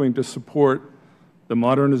continuing to support the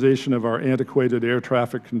modernization of our antiquated air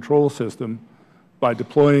traffic control system by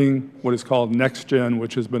deploying what is called NextGen,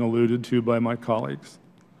 which has been alluded to by my colleagues.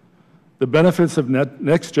 The benefits of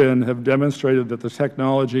NextGen have demonstrated that the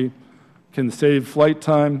technology can save flight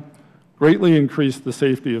time, greatly increase the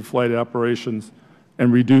safety of flight operations,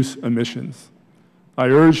 and reduce emissions. I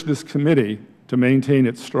urge this committee to maintain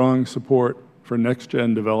its strong support for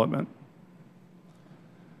NextGen development.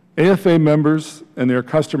 AFA members and their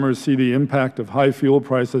customers see the impact of high fuel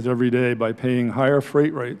prices every day by paying higher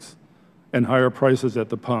freight rates and higher prices at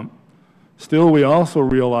the pump. Still, we also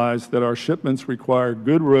realize that our shipments require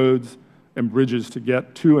good roads and bridges to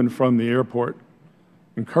get to and from the airport,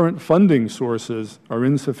 and current funding sources are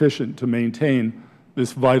insufficient to maintain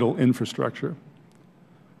this vital infrastructure.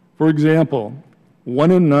 For example,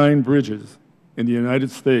 1 in 9 bridges in the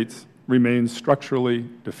United States remain structurally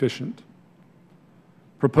deficient.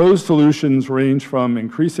 Proposed solutions range from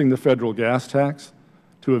increasing the federal gas tax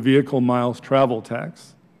to a vehicle miles travel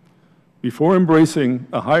tax. Before embracing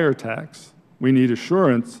a higher tax, we need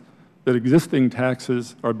assurance that existing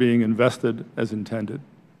taxes are being invested as intended.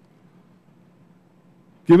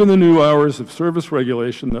 Given the new hours of service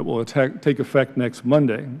regulation that will take effect next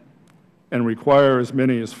Monday and require as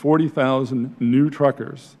many as 40,000 new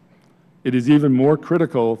truckers, it is even more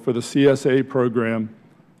critical for the CSA program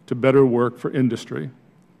to better work for industry.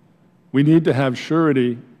 We need to have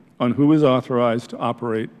surety on who is authorized to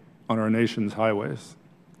operate on our nation's highways.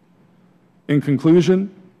 In conclusion,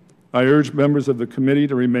 I urge members of the committee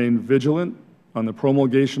to remain vigilant on the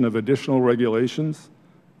promulgation of additional regulations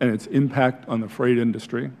and its impact on the freight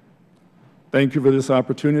industry. Thank you for this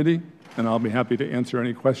opportunity, and I'll be happy to answer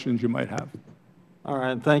any questions you might have. All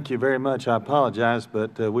right, thank you very much. I apologize,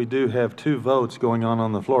 but we do have 2 votes going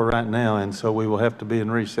on the floor right now, and so we will have to be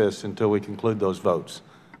in recess until we conclude those votes.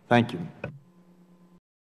 Thank you.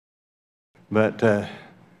 But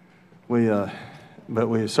we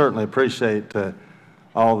certainly appreciate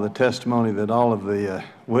all the testimony that all of the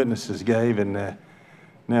witnesses gave, and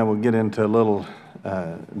now we'll get into a little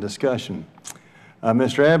discussion.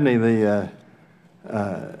 Mr. Abney,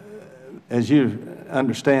 as you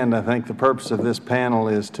understand, I think the purpose of this panel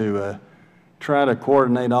is to try to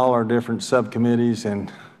coordinate all our different subcommittees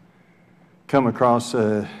and come across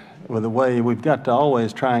with a way we've got to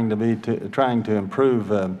always trying to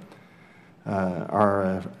improve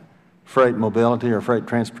our freight mobility or freight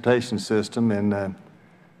transportation system. And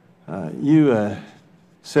you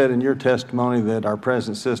said in your testimony that our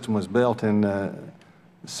present system was built in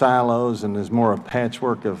silos and is more a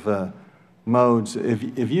patchwork of modes.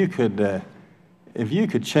 If you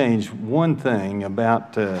could change one thing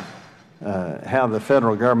about how the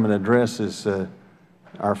federal government addresses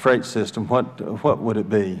our freight system, what would it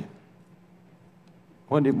be?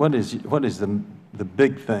 What is the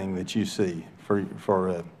big thing that you see for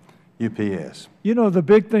UPS? You know, the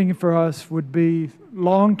big thing for us would be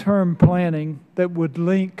long-term planning that would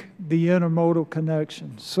link the intermodal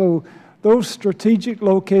connections. So those strategic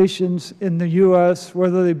locations in the U.S.,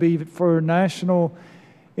 whether they be for national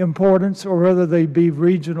importance or whether they be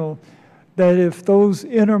regional, that if those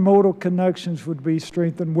intermodal connections would be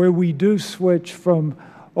strengthened, where we do switch from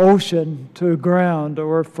ocean to ground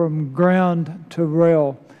or from ground to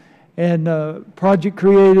rail. And Project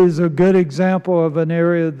Create is a good example of an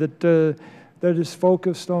area that is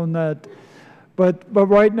focused on that. But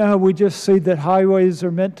right now we just see that highways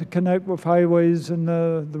are meant to connect with highways and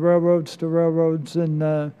the railroads to railroads, and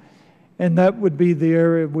that would be the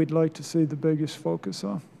area we'd like to see the biggest focus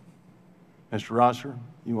on. Mr. Rosser,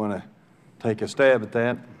 you want to take a stab at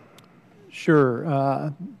that?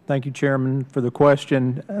 Sure. Thank you, Chairman, for the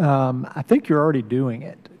question. I think you're already doing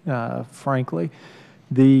it, frankly.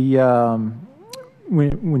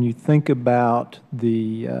 When you think about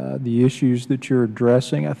the issues that you're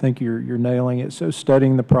addressing, I think you're nailing it. So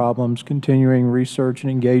studying the problems, continuing research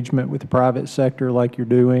and engagement with the private sector like you're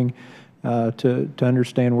doing to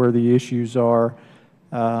understand where the issues are.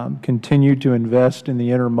 Continue to invest in the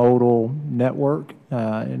intermodal network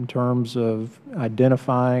in terms of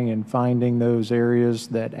identifying and finding those areas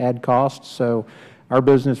that add costs. So our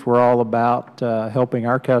business, we're all about helping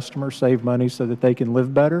our customers save money so that they can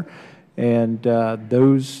live better. And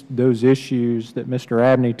those issues that Mr.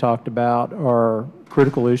 Abney talked about are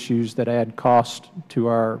critical issues that add cost to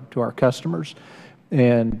our customers.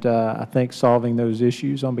 And I think solving those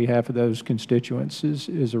issues on behalf of those constituents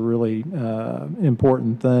is a really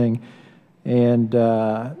important thing. And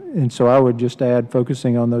so I would just add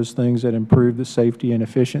focusing on those things that improve the safety and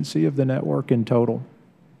efficiency of the network in total.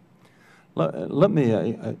 Let me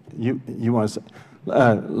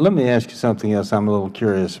let me ask you something else I'm a little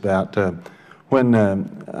curious about. When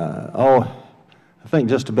I think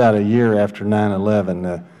just about a year after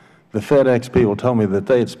 9/11, the FedEx people told me that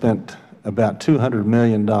they had spent about $200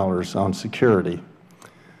 million on security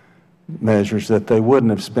measures that they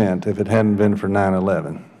wouldn't have spent if it hadn't been for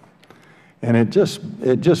 9/11. And it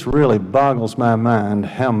just really boggles my mind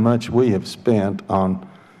how much we have spent on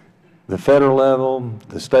the federal level,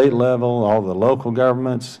 the state level, all the local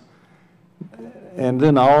governments, and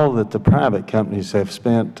then all that the private companies have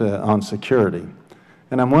spent on security.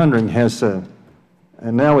 And I'm wondering, and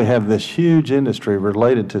now we have this huge industry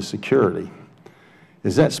related to security.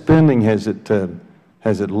 Is that spending, has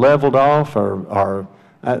it leveled off, or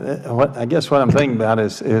I guess what I'm thinking about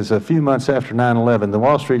is a few months after 9/11, the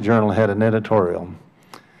Wall Street Journal had an editorial,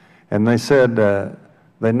 and they said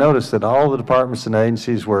they noticed that all the departments and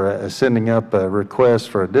agencies were sending up requests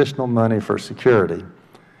for additional money for security,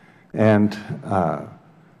 and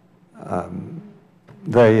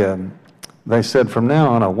they said from now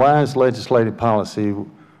on a wise legislative policy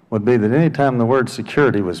would be that any time the word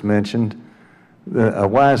security was mentioned, a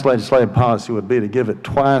wise legislative policy would be to give it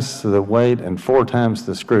twice the weight and 4 times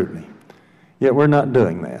the scrutiny. Yet we're not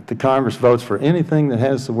doing that. The Congress votes for anything that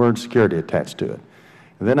has the word security attached to it.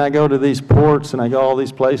 And then I go to these ports and I go all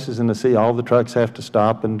these places and I see all the trucks have to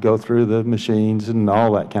stop and go through the machines and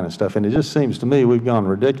all that kind of stuff. And it just seems to me we've gone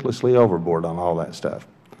ridiculously overboard on all that stuff.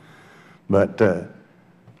 But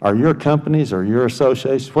are your companies or your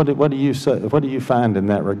associations, what do you find in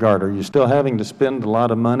that regard? Are you still having to spend a lot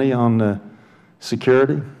of money on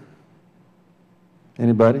security?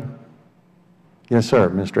 Anybody? Yes, sir.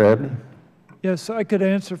 Mr. Abney? Yes, I could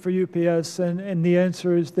answer for UPS, and the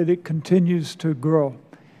answer is that it continues to grow.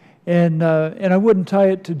 And I wouldn't tie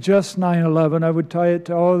it to just 9/11. I would tie it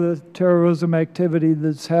to all the terrorism activity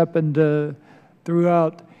that's happened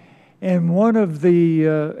throughout. And one of the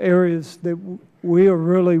areas that we are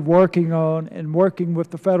really working on and working with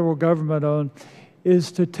the federal government on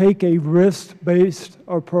is to take a risk-based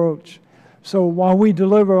approach. So while we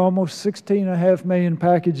deliver almost 16.5 million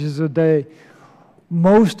packages a day,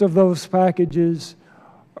 most of those packages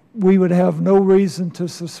we would have no reason to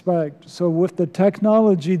suspect. So with the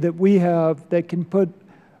technology that we have that can put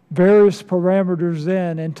various parameters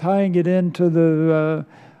in and tying it into the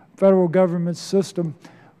federal government system,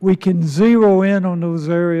 we can zero in on those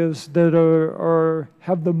areas that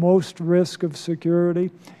have the most risk of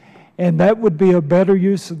security, and that would be a better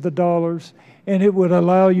use of the dollars, and it would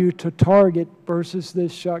allow you to target versus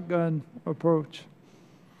this shotgun approach.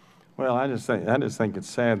 Well, I just think it's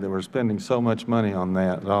sad that we're spending so much money on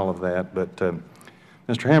that, all of that. But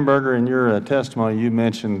Mr. Hamberger, in your testimony, you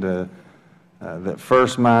mentioned that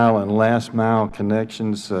first mile and last mile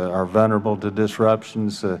connections are vulnerable to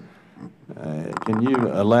disruptions. Can you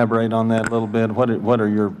elaborate on that a little bit? What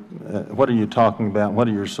are you talking about? What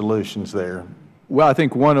are your solutions there? Well, I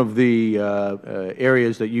think one of the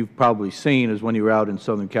areas that you've probably seen is when you were out in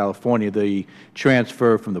Southern California, the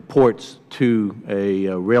transfer from the ports to a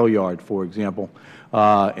rail yard, for example.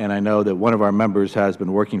 And I know that one of our members has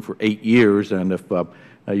been working for 8 years, and if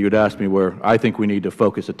you would ask me where I think we need to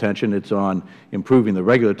focus attention, it's on improving the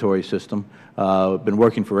regulatory system. Been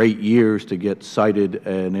working for 8 years to get sited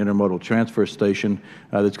an intermodal transfer station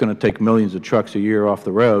that's going to take millions of trucks a year off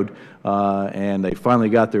the road. And they finally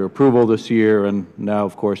got their approval this year, and now,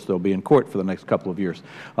 of course, they'll be in court for the next couple of years.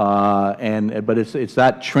 But it's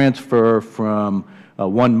that transfer from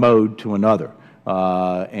one mode to another.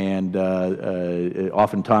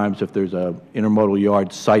 Oftentimes, if there's an intermodal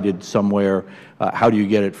yard sited somewhere, how do you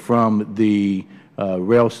get it from the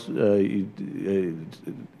rail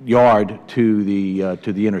yard to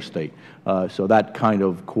the interstate? So that kind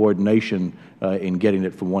of coordination in getting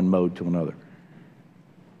it from one mode to another.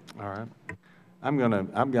 All right.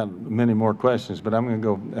 I've got many more questions, but I'm going to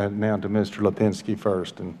go now to Mr. Lipinski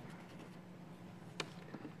first.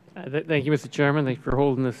 Thank you, Mr. Chairman. Thank you for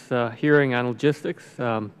holding this hearing on logistics.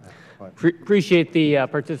 Appreciate the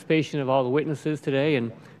participation of all the witnesses today,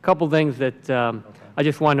 and a couple things that I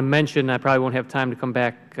just wanted to mention. I probably won't have time to come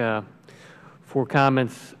back for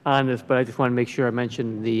comments on this, but I just want to make sure I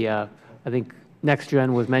mention I think Next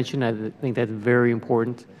Gen was mentioned. I think that's very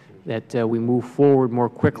important that we move forward more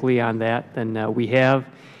quickly on that than we have.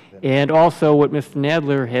 And also what Mr.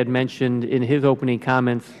 Nadler had mentioned in his opening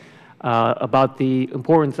comments about the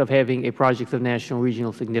importance of having a projects of national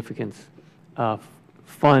regional significance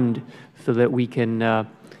fund so that we can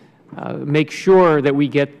make sure that we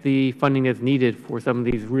get the funding that's needed for some of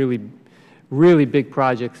these really big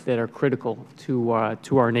projects that are critical to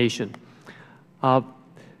our nation.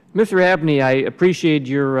 Mr. Abney, I appreciate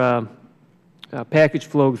your package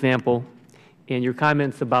flow example and your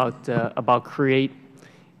comments about CREATE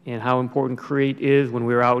and how important CREATE is. When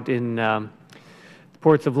we were out in the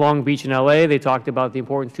ports of Long Beach and LA, they talked about the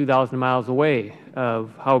importance 2,000 miles away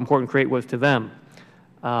of how important CREATE was to them.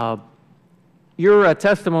 Your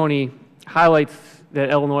testimony highlights that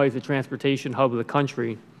Illinois is a transportation hub of the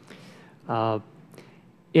country.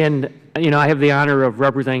 And, I have the honor of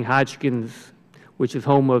representing Hodgkins, which is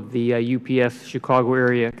home of the UPS Chicago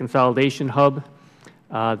area consolidation hub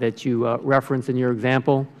that you referenced in your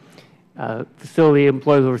example. Facility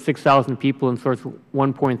employs over 6,000 people and sorts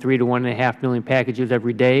 1.3 to 1.5 million packages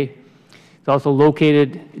every day. It's also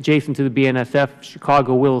located adjacent to the BNSF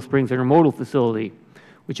Chicago Willow Springs Intermodal Facility,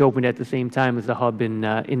 which opened at the same time as the hub in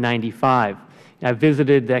 '95. I've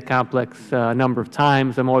visited that complex a number of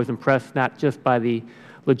times. I'm always impressed not just by the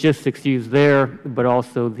logistics used there, but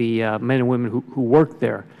also the men and women who work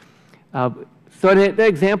there. So the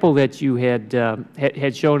example that you had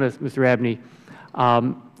shown us, Mr. Abney,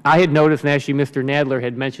 I had noticed, and actually Mr. Nadler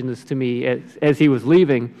had mentioned this to me as he was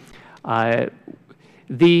leaving, what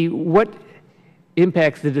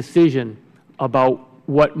impacts the decision about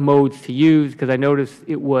what modes to use, because I noticed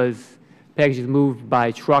it was packages moved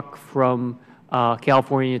by truck from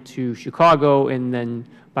California to Chicago and then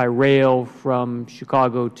by rail from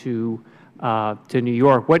Chicago to New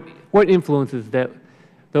York. What influences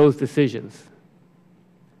those decisions?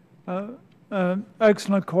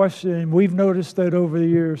 Excellent question. We've noticed that over the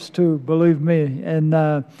years too, believe me.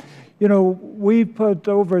 And we put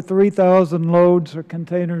over 3,000 loads or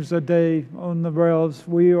containers a day on the rails.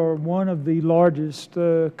 We are one of the largest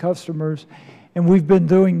customers, and we've been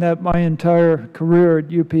doing that my entire career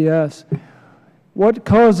at UPS. What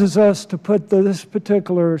causes us to put this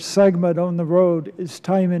particular segment on the road is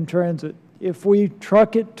time in transit. If we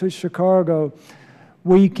truck it to Chicago,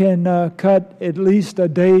 we can cut at least a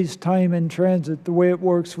day's time in transit, the way it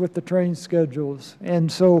works with the train schedules.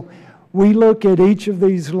 And so we look at each of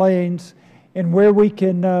these lanes And where we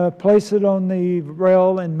can place it on the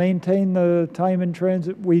rail and maintain the time in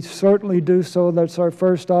transit, we certainly do so. That's our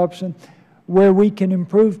first option. Where we can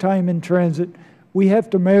improve time in transit, we have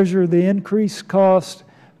to measure the increased cost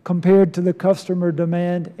compared to the customer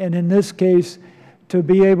demand. And in this case, to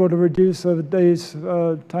be able to reduce a day's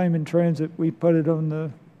time in transit, we put it on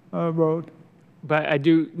the road. But I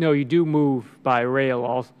do know you do move by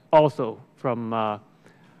rail also from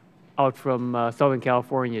out from Southern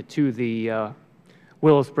California to the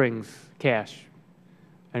Willow Springs cache.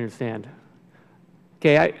 I understand.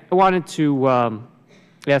 Okay, I wanted to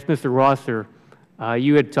ask Mr. Rosser,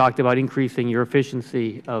 you had talked about increasing your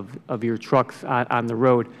efficiency of your trucks on the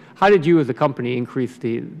road. How did you as a company increase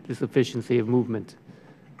this efficiency of movement?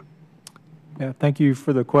 Yeah, thank you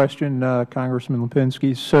for the question, Congressman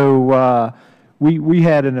Lipinski. So we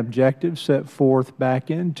had an objective set forth back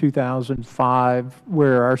in 2005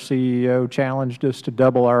 where our CEO challenged us to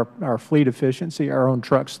double our fleet efficiency, our own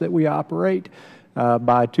trucks that we operate.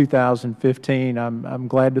 By 2015, I'm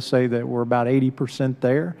glad to say that we're about 80%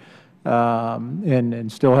 there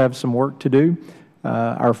and still have some work to do.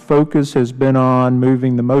 Our focus has been on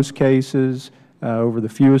moving the most cases over the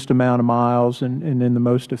fewest amount of miles and in the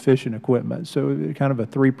most efficient equipment. So kind of a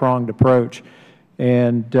three-pronged approach.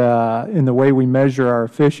 And in the way we measure our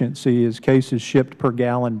efficiency is cases shipped per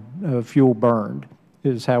gallon of fuel burned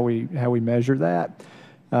is how we measure that.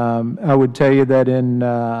 I would tell you that in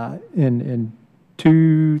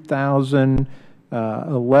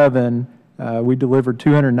 2011, we delivered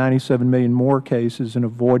 297 million more cases and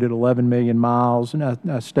avoided 11 million miles. And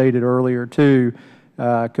I stated earlier, too,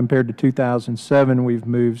 compared to 2007, we've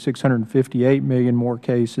moved 658 million more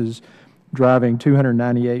cases, driving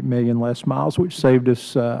 298 million less miles, which saved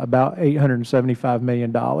us about $875 million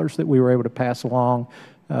that we were able to pass along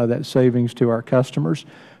that savings to our customers.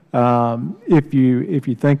 If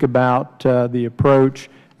you think about the approach,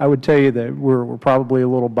 I would tell you that we're probably a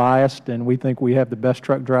little biased, and we think we have the best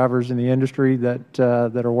truck drivers in the industry that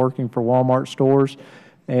are working for Walmart stores.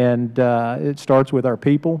 And it starts with our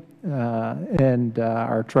people, and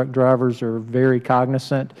our truck drivers are very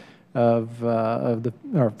cognizant of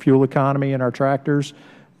our fuel economy and our tractors.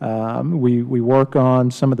 We work on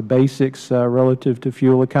some of the basics relative to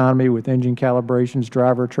fuel economy with engine calibrations,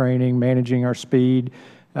 driver training, managing our speed,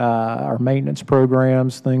 our maintenance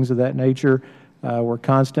programs, things of that nature. We're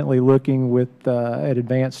constantly looking at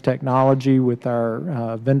advanced technology with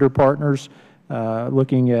our vendor partners,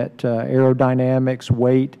 looking at aerodynamics,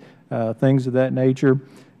 weight, things of that nature.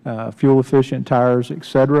 Fuel-efficient tires, et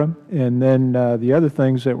cetera. And then the other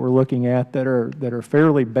things that we're looking at that are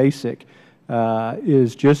fairly basic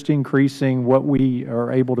is just increasing what we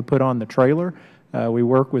are able to put on the trailer. We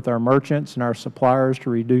work with our merchants and our suppliers to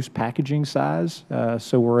reduce packaging size,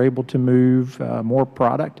 so we're able to move more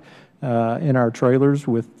product in our trailers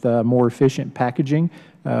with more efficient packaging.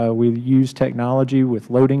 We use technology with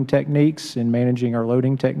loading techniques and managing our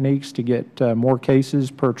loading techniques to get more cases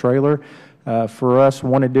per trailer. For us,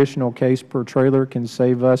 one additional case per trailer can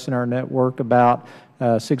save us in our network about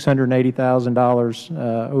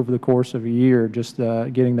 $680,000 over the course of a year, just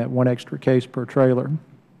getting that one extra case per trailer.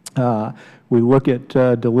 We look at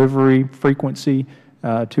delivery frequency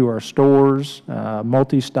to our stores,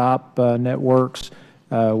 multi-stop networks.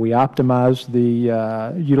 We utilize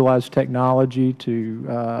technology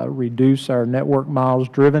to reduce our network miles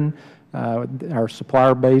driven. Our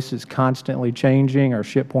supplier base is constantly changing. Our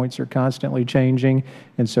ship points are constantly changing.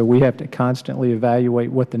 And so we have to constantly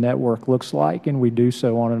evaluate what the network looks like, and we do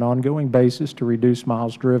so on an ongoing basis to reduce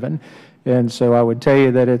miles driven. And so I would tell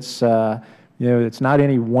you that it's not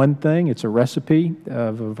any one thing. It's a recipe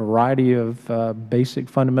of a variety of basic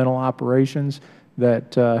fundamental operations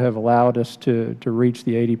that have allowed us to reach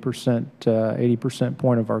the 80%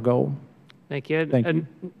 point of our goal. Thank you. Thank you.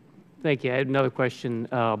 Thank you. I had another question,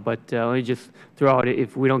 but let me just throw out,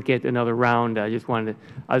 if we don't get another round, I was going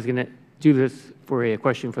to do this for a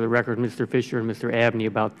question for the record, Mr. Fisher and Mr. Abney,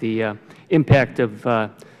 about the impact of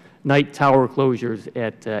night tower closures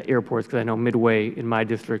at airports, because I know Midway in my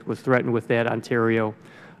district was threatened with that. Ontario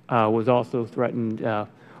was also threatened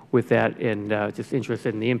with that, and just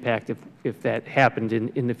interested in the impact if that happened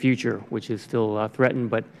in the future, which is still threatened,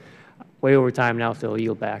 but way over time now, so I'll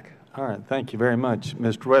yield back. All right, thank you very much.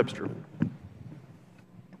 Mr. Webster.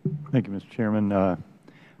 Thank you, Mr. Chairman. I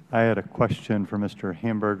had a question for Mr.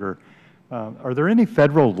 Hamberger. Are there any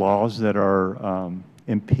federal laws that are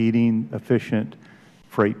impeding efficient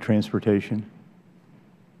freight transportation?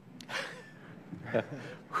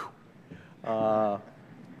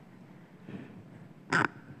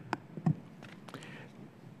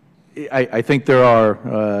 I think there are,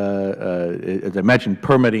 as I mentioned,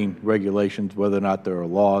 permitting regulations, whether or not there are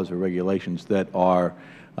laws or regulations that are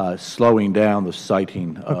slowing down the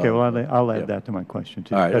siting. Okay, well, I'll add that to my question,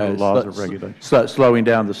 too, federal laws or regulations. Slowing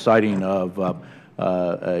down the siting of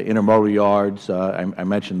intermodal yards. I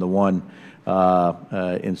mentioned the one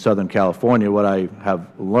in Southern California. What I have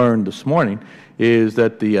learned this morning is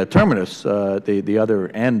that the terminus, the other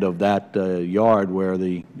end of that yard where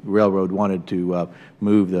the railroad wanted to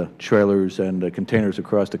move the trailers and the containers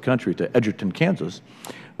across the country to Edgerton, Kansas,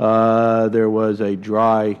 there was a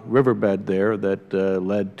dry riverbed there that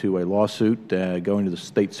led to a lawsuit going to the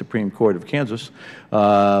State Supreme Court of Kansas,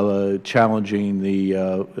 challenging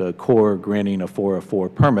the Corps granting a 404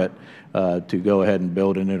 permit to go ahead and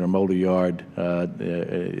build an intermodal yard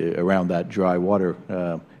around that dry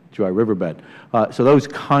riverbed. So those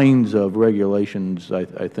kinds of regulations,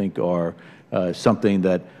 I think, are something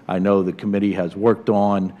that I know the committee has worked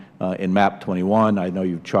on in MAP 21. I know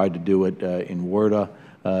you've tried to do it in WRDA.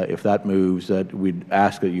 If that moves, that we'd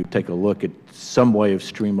ask that you take a look at some way of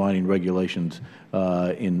streamlining regulations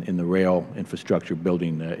in the rail infrastructure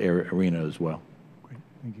building arena as well. Great,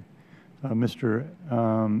 thank you. Mr.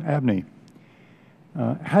 Abney,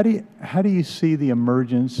 how do you see the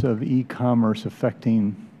emergence of e-commerce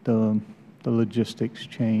affecting the logistics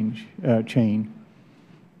chain?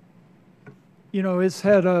 You know, it's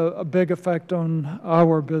had a big effect on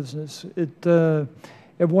our business.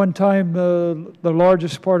 At one time, the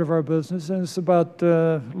largest part of our business, and it's about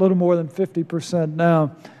a little more than 50%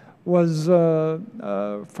 now, was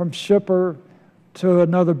from shipper to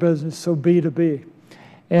another business, so B2B.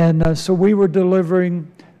 And so we were delivering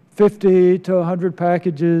 50 to 100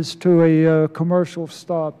 packages to a commercial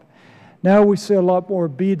stop. Now we see a lot more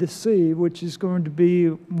B2C, which is going to be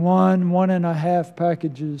 1.5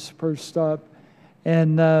 packages per stop.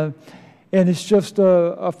 And it's just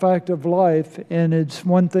a fact of life, and it's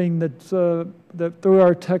one thing that through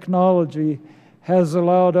our technology has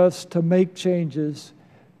allowed us to make changes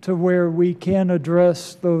to where we can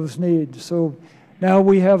address those needs. So now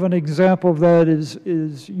we have an example of that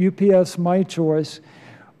is UPS My Choice,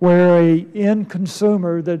 where a end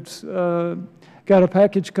consumer that's got a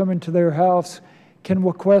package coming to their house can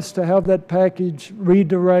request to have that package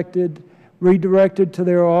redirected to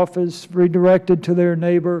their office, redirected to their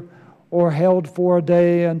neighbor, or held for a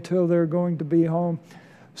day until they're going to be home.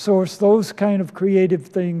 So it's those kind of creative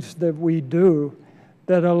things that we do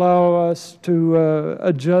that allow us to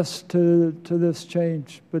adjust to this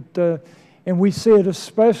change. But and we see it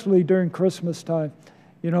especially during Christmas time.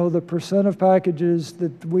 You know, the percent of packages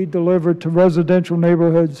that we deliver to residential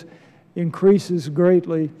neighborhoods increases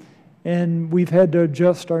greatly, and we've had to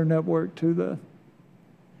adjust our network to that.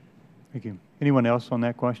 Thank you. Anyone else on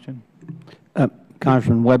that question?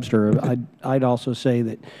 Congressman Webster, I'd also say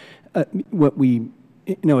that what we,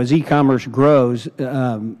 as e-commerce grows,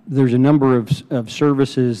 there's a number of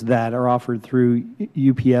services that are offered through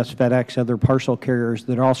UPS, FedEx, other parcel carriers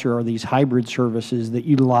that also are these hybrid services that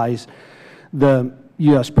utilize the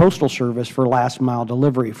U.S. Postal Service for last mile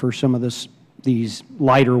delivery for some of these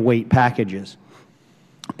lighter weight packages.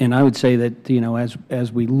 And I would say that,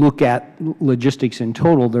 as we look at logistics in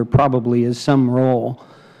total, there probably is some role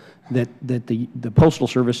that the Postal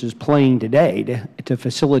Service is playing today to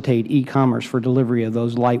facilitate e-commerce for delivery of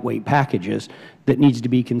those lightweight packages that needs to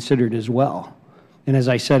be considered as well. And as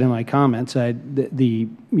I said in my comments, the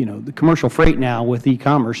commercial freight now with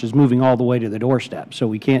e-commerce is moving all the way to the doorstep. So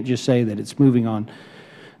we can't just say that it's moving on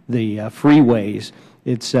the freeways.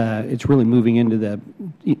 It's really moving into the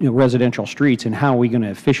residential streets, and how are we going to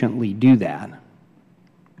efficiently do that?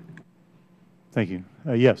 Thank you.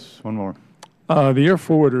 Yes, one more. The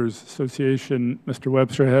Airforwarders Association, Mr.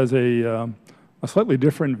 Webster, has a slightly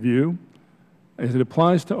different view. As it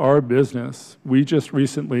applies to our business, we just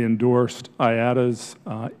recently endorsed IATA's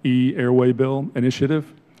e-airway bill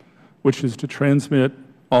initiative, which is to transmit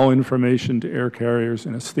all information to air carriers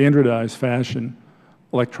in a standardized fashion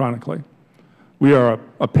electronically. We are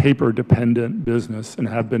a paper-dependent business and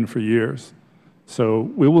have been for years.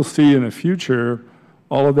 So we will see in the future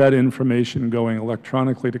all of that information going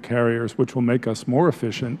electronically to carriers, which will make us more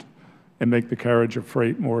efficient and make the carriage of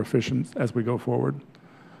freight more efficient as we go forward.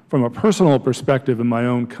 From a personal perspective in my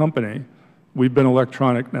own company, we've been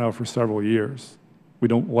electronic now for several years. We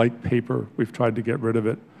don't like paper. We've tried to get rid of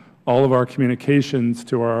it. All of our communications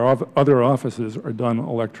to our other offices are done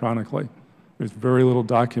electronically. There's very little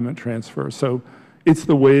document transfer. So it's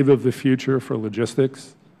the wave of the future for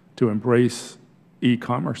logistics to embrace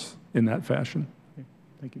e-commerce in that fashion.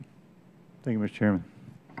 Thank you. Thank you, Mr. Chairman.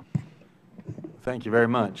 Thank you very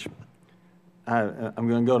much. I'm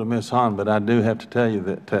going to go to Ms. Hahn, but I do have to tell you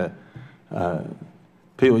that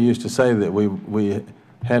People used to say that we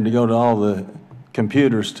had to go to all the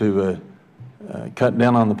computers to cut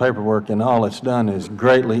down on the paperwork, and all it's done is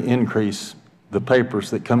greatly increase the papers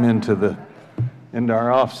that come into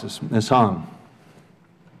our offices. Ms. Hahn.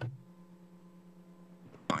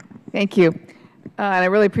 Thank you. And I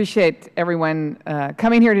really appreciate everyone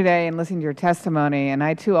coming here today and listening to your testimony. And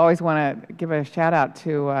I, too, always want to give a shout-out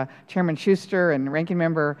to Chairman Schuster and Ranking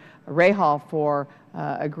Member Rahal for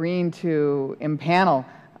agreeing to impanel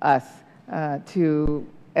us to,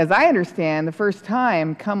 as I understand, the first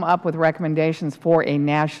time come up with recommendations for a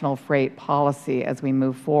national freight policy as we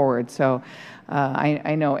move forward. So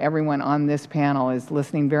I know everyone on this panel is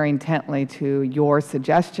listening very intently to your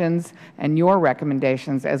suggestions and your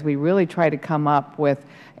recommendations as we really try to come up with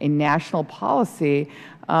a national policy,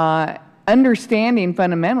 understanding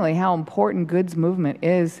fundamentally how important goods movement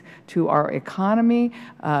is to our economy,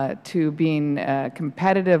 to being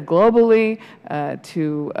competitive globally,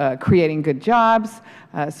 to creating good jobs.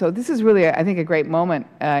 So this is really, I think, a great moment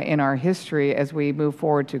in our history as we move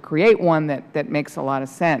forward to create one that makes a lot of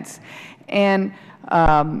sense. And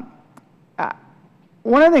one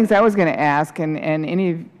of the things I was going to ask, and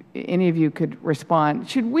any of you could respond,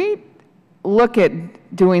 should we look at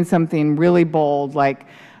doing something really bold, like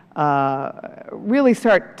really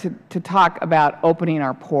start to talk about opening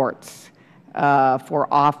our ports for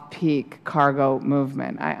off-peak cargo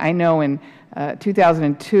movement? I know in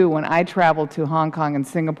 2002, when I traveled to Hong Kong and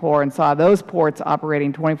Singapore and saw those ports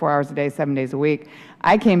operating 24 hours a day, 7 days a week,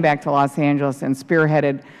 I came back to Los Angeles and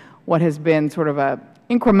spearheaded what has been sort of an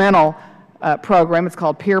incremental program. It's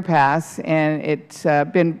called Pier Pass, and it's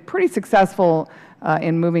been pretty successful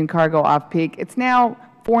in moving cargo off-peak. It's now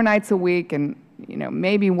 4 nights a week and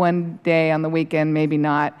maybe one day on the weekend, maybe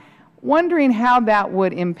not. Wondering how that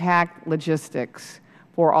would impact logistics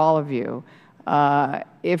for all of you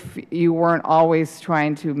if you weren't always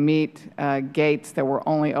trying to meet gates that were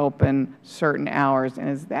only open certain hours. And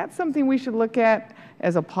is that something we should look at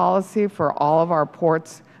as a policy for all of our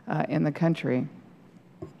ports in the country?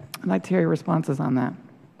 I'd like to hear your responses on that.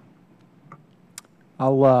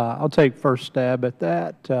 I'll take first stab at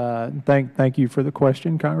that. Thank you for the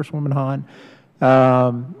question, Congresswoman Hahn.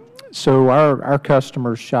 So our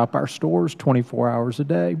customers shop our stores 24 hours a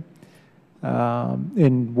day.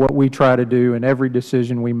 And what we try to do in every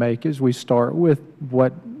decision we make is we start with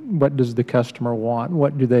what does the customer want,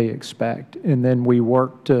 what do they expect, and then we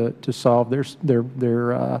work to solve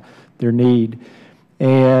their need.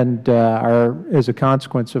 And as a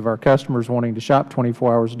consequence of our customers wanting to shop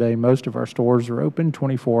 24 hours a day, most of our stores are open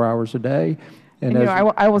 24 hours a day. And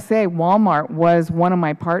I will say Walmart was one of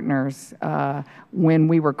my partners when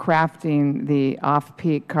we were crafting the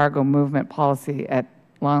off-peak cargo movement policy at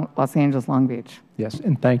Los Angeles Long Beach. Yes,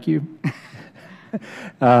 and thank you.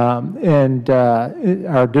 Our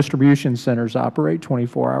distribution centers operate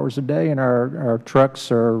 24 hours a day, and our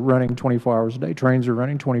trucks are running 24 hours a day. Trains are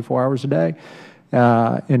running 24 hours a day.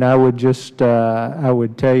 And I would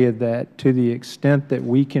tell you that to the extent that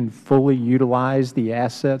we can fully utilize the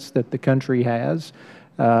assets that the country has,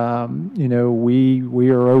 we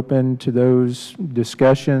are open to those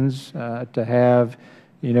discussions, to have,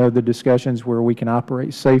 the discussions where we can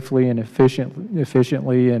operate safely and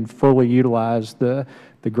efficiently and fully utilize the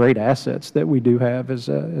great assets that we do have as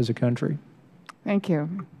a country. Thank you.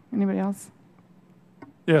 Anybody else?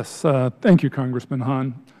 Yes, thank you, Congressman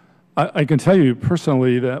Hahn. I can tell you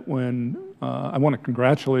personally that when I want to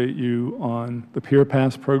congratulate you on the Pier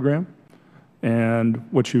Pass program and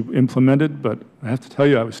what you implemented, but I have to tell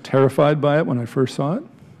you I was terrified by it when I first saw it.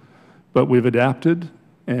 But we've adapted,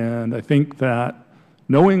 and I think that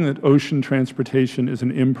knowing that ocean transportation is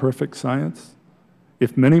an imperfect science,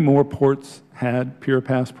 if many more ports had Pier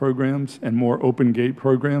Pass programs and more open gate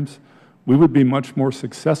programs, we would be much more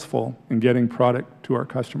successful in getting product to our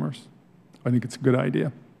customers. I think it's a good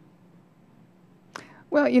idea.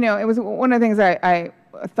 Well, it was one of the things I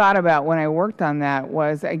thought about when I worked on that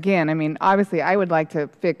was, again, I mean, obviously I would like to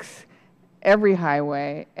fix every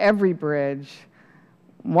highway, every bridge,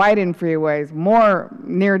 widen freeways, more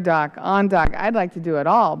near dock, on dock. I'd like to do it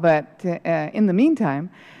all, but in the meantime,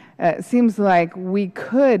 it seems like we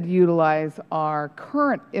could utilize our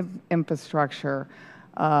current infrastructure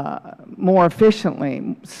more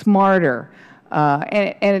efficiently, smarter,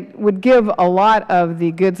 and it would give a lot of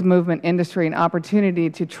the goods movement industry an opportunity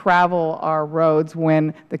to travel our roads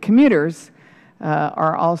when the commuters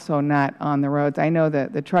are also not on the roads. I know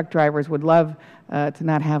that the truck drivers would love to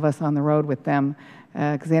not have us on the road with them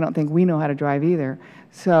because they don't think we know how to drive either.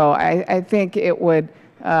 So I think it would,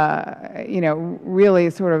 really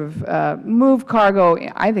sort of move cargo,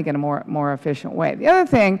 I think, in a more efficient way. The other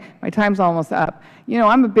thing, my time's almost up,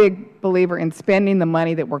 I'm a big believer in spending the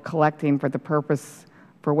money that we're collecting for the purpose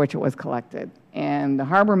for which it was collected. And the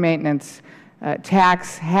harbor maintenance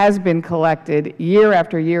tax has been collected year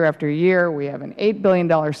after year after year. We have an $8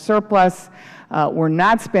 billion surplus. We're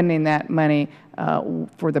not spending that money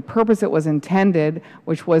for the purpose it was intended,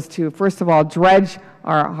 which was to, first of all, dredge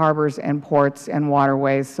our harbors and ports and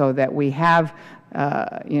waterways so that we have,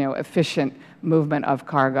 efficient movement of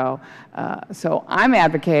cargo. So I'm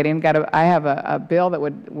advocating, I have a bill that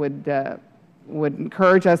would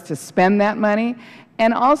encourage us to spend that money,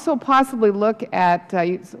 and also possibly look at,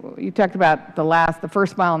 you talked about the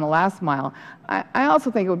first mile and the last mile. I also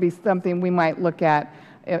think it would be something we might look at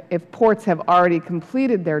if ports have already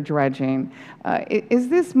completed their dredging. Is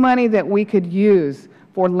this money that we could use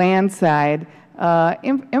for landside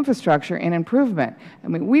infrastructure and improvement? I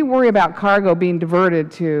mean, we worry about cargo being diverted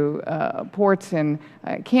to ports in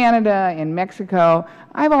Canada, in Mexico.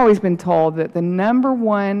 I've always been told that the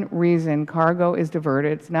 #1 reason cargo is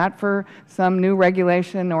diverted, it's not for some new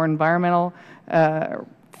regulation or environmental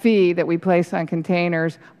fee that we place on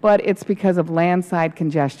containers, but it's because of landside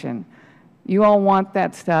congestion. You all want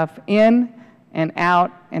that stuff in and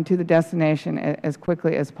out and to the destination as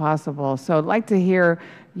quickly as possible. So I'd like to hear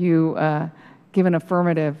you give an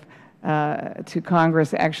affirmative to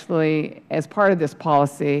Congress, actually, as part of this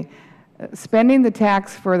policy, spending the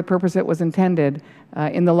tax for the purpose it was intended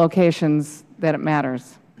in the locations that it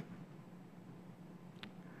matters.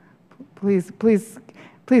 Please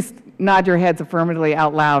nod your heads affirmatively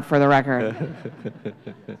out loud for the record.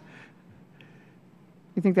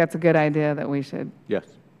 You think that's a good idea that we should? Yes.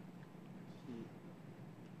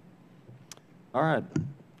 All right.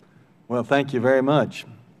 Well, thank you very much.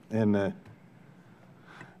 And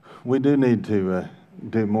we do need to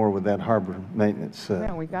do more with that harbor maintenance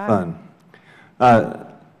fund.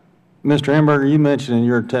 Mr. Hamberger, you mentioned in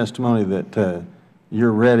your testimony that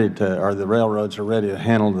you're ready to, or the railroads are ready to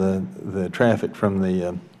handle the traffic from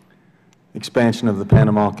the expansion of the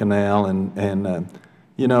Panama Canal. And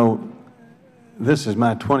this is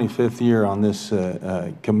my 25th year on this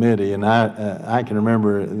committee, and I can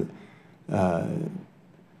remember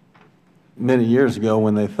many years ago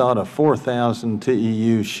when they thought a 4,000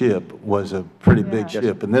 TEU ship was a pretty big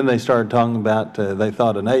ship. And then they started talking about, they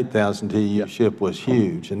thought an 8,000 TEU ship was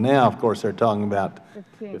huge. And now, of course, they're talking about,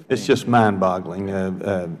 it's just mind-boggling,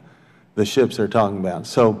 the ships they're talking about.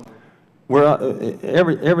 So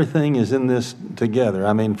everything is in this together.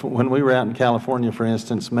 I mean, when we were out in California, for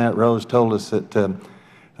instance, Matt Rose told us that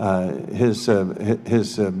his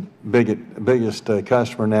biggest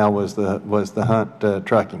customer now was the Hunt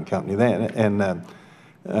Trucking Company. And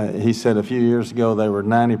he said a few years ago they were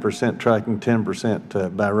 90% trucking,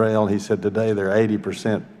 10% by rail. He said today they're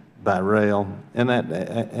 80% by rail. And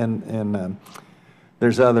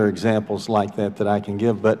there's other examples like that I can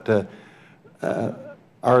give. But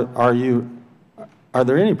are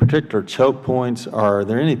there any particular choke points? Are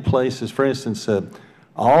there any places, for instance,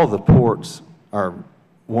 all the ports are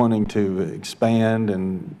wanting to expand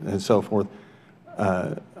and so forth.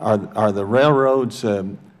 Are the railroads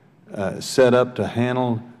set up to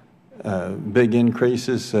handle big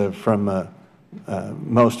increases from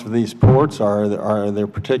most of these ports? Or are there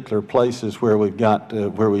particular places where we've got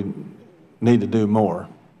where we need to do more?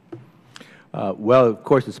 Well, of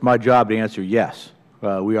course, it's my job to answer yes.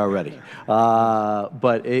 We are ready.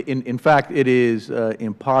 But in fact, it is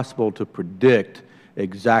impossible to predict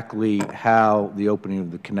exactly how the opening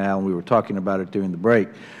of the canal, and we were talking about it during the break,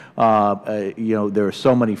 there are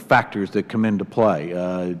so many factors that come into play,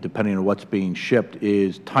 depending on what's being shipped.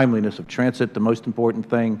 Is timeliness of transit the most important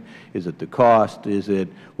thing? Is it the cost?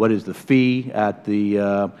 What is the fee at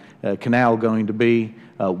the canal going to be?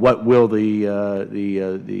 What will the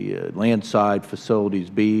landside facilities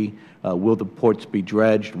be? Will the ports be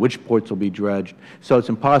dredged? Which ports will be dredged? So it's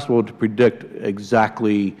impossible to predict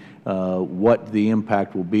exactly what the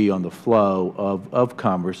impact will be on the flow of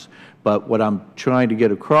commerce. But what I'm trying to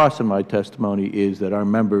get across in my testimony is that our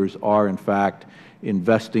members are, in fact,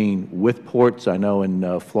 investing with ports. I know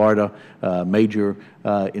in Florida, major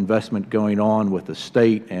investment going on with the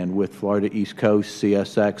state and with Florida East Coast,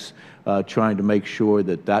 CSX, trying to make sure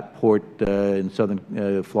that that port in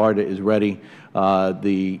southern Florida is ready.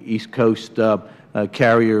 The East Coast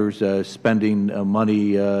carriers spending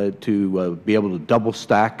money to be able to double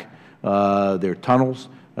stack their tunnels.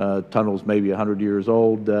 Tunnels maybe 100 years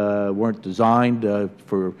old weren't designed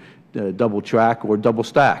for double track or double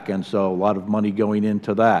stack, and so a lot of money going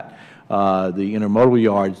into that. the intermodal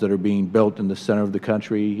yards that are being built in the center of the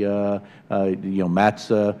country,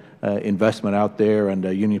 Matt's investment out there, and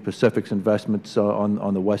Union Pacific's investments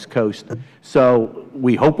on the West Coast. So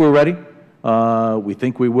we hope we're ready. We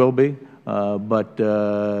think we will be. But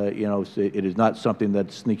it is not something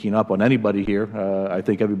that's sneaking up on anybody here. I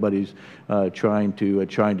think everybody's trying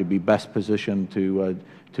to be best positioned to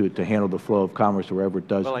handle the flow of commerce wherever it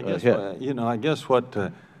does hit. I guess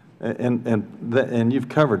what and you've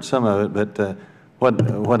covered some of it, but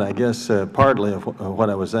what I guess partly of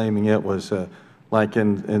what I was aiming at was like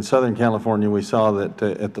in Southern California, we saw that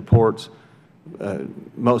at the ports,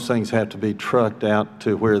 most things have to be trucked out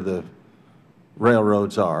to where the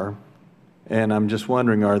railroads are. And I'm just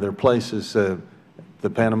wondering, are there places, the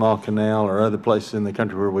Panama Canal or other places in the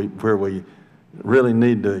country where we really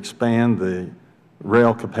need to expand the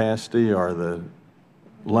rail capacity or the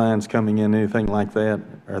lines coming in, anything like that?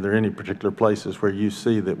 Are there any particular places where you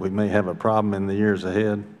see that we may have a problem in the years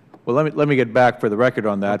ahead? Well, let me get back for the record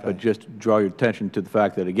on that, but just draw your attention to the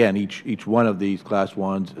fact that, again, each one of these Class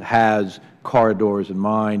 1s has corridors in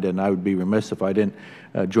mind, and I would be remiss if I didn't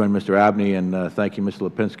join Mr. Abney and thank you, Mr.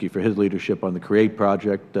 Lipinski, for his leadership on the CREATE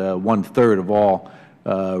project. 1/3 of all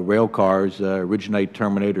rail cars originate,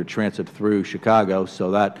 terminate, or transit through Chicago,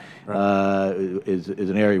 so that is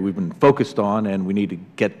an area we've been focused on, and we need to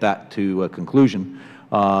get that to a conclusion.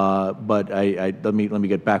 But let me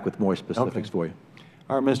get back with more specifics for you.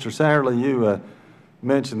 All right, Mr. Satterlee, you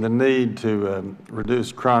mentioned the need to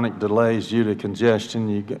reduce chronic delays due to congestion.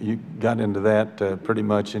 You got into that pretty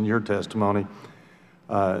much in your testimony.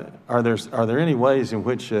 Are there any ways in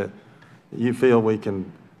which you feel we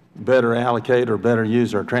can better allocate or better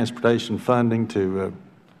use our transportation funding to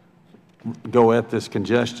go at this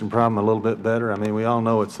congestion problem a little bit better? I mean, we all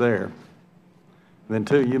know it's there. And then,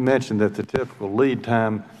 too, you mentioned that the typical lead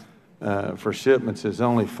time for shipments is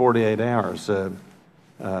only 48 hours.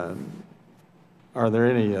 Are there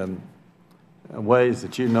any ways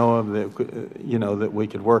that you know of that that we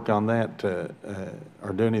could work on that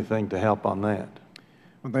or do anything to help on that?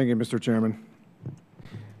 Well, thank you, Mr. Chairman.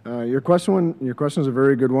 Your question is a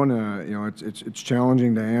very good one. It's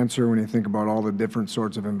challenging to answer when you think about all the different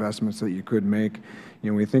sorts of investments that you could make.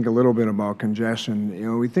 We think a little bit about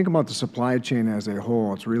congestion. We think about the supply chain as a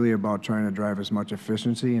whole. It's really about trying to drive as much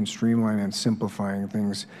efficiency and streamlining and simplifying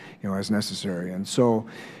things, as necessary. And so,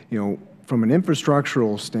 from an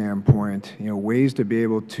infrastructural standpoint, ways to be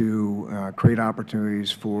able to create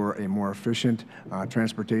opportunities for a more efficient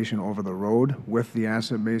transportation over the road with the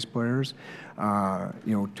asset-based players,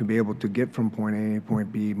 to be able to get from point A to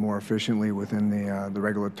point B more efficiently within the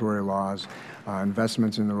regulatory laws,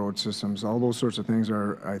 investments in the road systems, all those sorts of things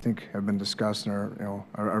I think have been discussed and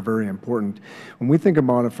are very important. When we think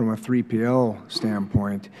about it from a 3PL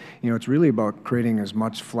standpoint, it's really about creating as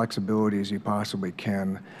much flexibility as you possibly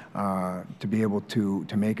can to be able to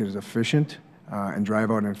make it as efficient and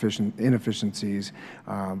drive out inefficiencies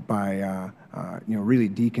by really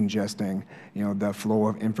decongesting the flow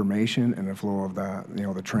of information and the flow of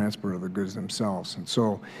the transport of the goods themselves. And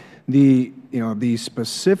so the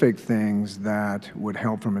specific things that would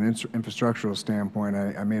help from an infrastructural standpoint,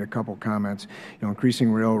 I made a couple comments.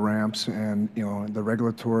 Increasing rail ramps and the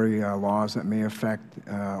regulatory laws that may affect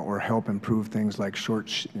or help improve things like short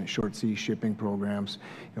sea shipping programs.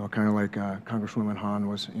 Kind of like Congresswoman Hahn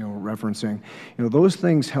was referencing. Those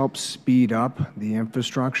things help speed up the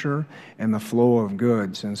infrastructure and the flow of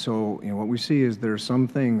goods. And so what we see is there are some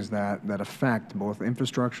things that affect both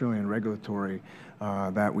infrastructurally and regulatory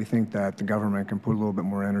that we think that the government can put a little bit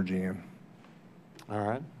more energy in. All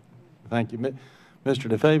right. Thank you. Mr.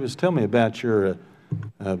 DeFabis, tell me about your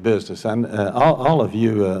business. All of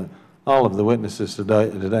you, all of the witnesses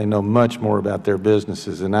today know much more about their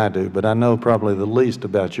businesses than I do, but I know probably the least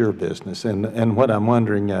about your business. And what I'm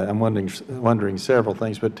wondering several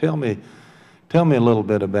things, but tell me a little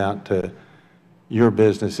bit about your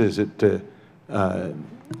business. Did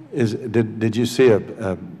you see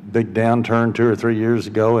a big downturn 2 or 3 years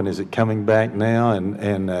ago, and is it coming back now?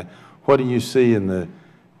 And what do you see in the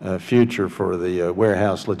future for the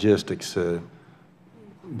warehouse logistics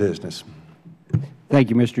business? Thank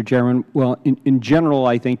you, Mr. Chairman. Well, in general,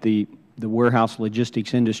 I think the warehouse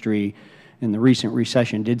logistics industry in the recent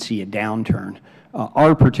recession did see a downturn.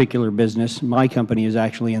 Our particular business, my company, is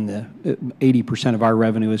actually in the 80% of our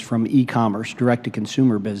revenue is from e-commerce,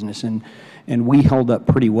 direct-to-consumer business, and we held up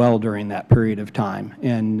pretty well during that period of time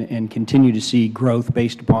and continue to see growth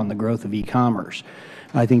based upon the growth of e-commerce.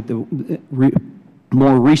 I think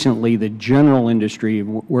more recently, the general industry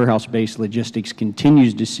of warehouse-based logistics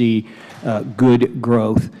continues to see good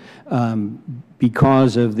growth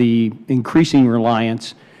because of the increasing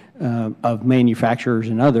reliance of manufacturers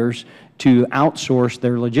and others to outsource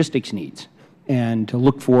their logistics needs and to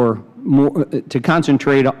look for more, to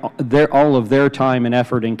concentrate all of their time and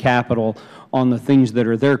effort and capital on the things that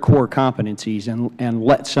are their core competencies, and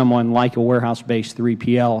let someone like a warehouse-based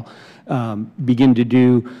 3PL begin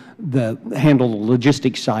to handle the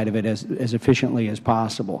logistics side of it as efficiently as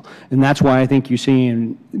possible. And that's why I think you're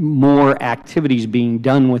seeing more activities being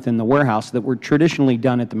done within the warehouse that were traditionally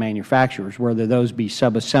done at the manufacturers, whether those be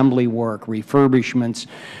sub-assembly work, refurbishments,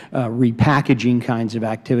 repackaging kinds of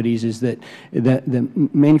activities, is that the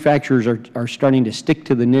manufacturers are starting to stick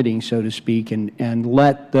to the knitting, so to speak, and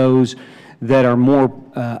let those that are more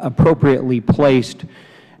appropriately placed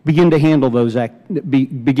begin to handle those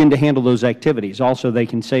activities. Also, they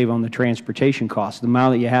can save on the transportation costs. The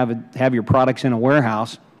amount that you have your products in a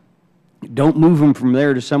warehouse, don't move them from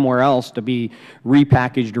there to somewhere else to be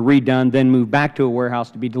repackaged or redone, then move back to a warehouse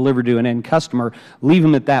to be delivered to an end customer. Leave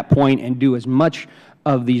them at that point and do as much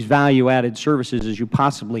of these value-added services as you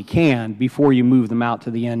possibly can before you move them out to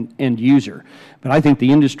the end user. But I think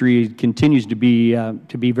the industry continues to be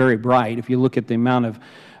very bright. If you look at the amount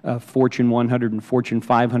of Fortune 100 and Fortune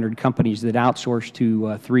 500 companies that outsource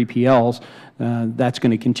to 3PLs, that's going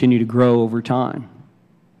to continue to grow over time.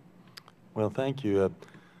 Well, thank you.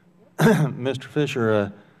 Mr.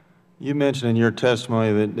 Fisher, you mentioned in your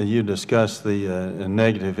testimony that you discussed the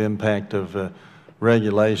negative impact of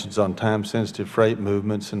regulations on time-sensitive freight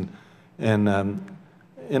movements, and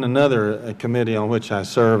in another committee on which I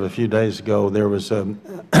serve a few days ago, there was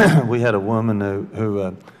we had a woman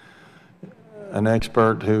who an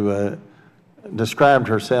expert who described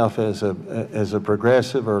herself as a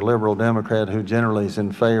progressive or liberal Democrat who generally is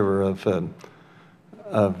in favor of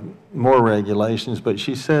more regulations, but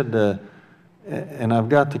she said, and I've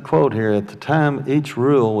got the quote here, "At the time each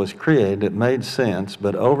rule was created, it made sense,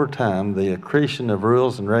 but over time the accretion of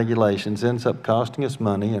rules and regulations ends up costing us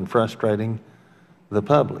money and frustrating the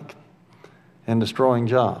public and destroying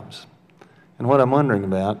jobs." And what I'm wondering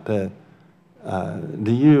about, are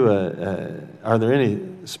there any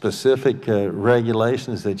specific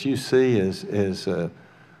regulations that you see as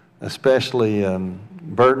especially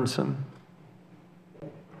burdensome?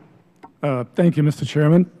 Thank you, Mr.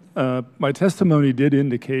 Chairman. My testimony did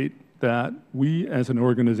indicate that we as an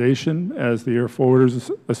organization, as the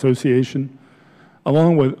Airforwarders Association,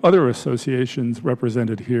 along with other associations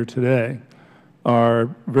represented here today, are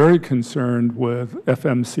very concerned with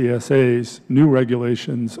FMCSA's new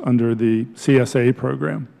regulations under the CSA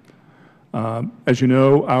program. As you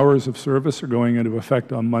know, hours of service are going into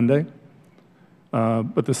effect on Monday.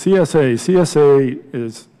 But the CSA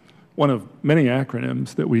is one of many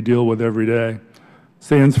acronyms that we deal with every day.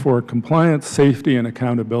 Stands for Compliance, Safety, and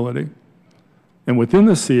Accountability. And within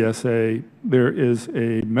the CSA, there is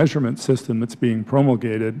a measurement system that's being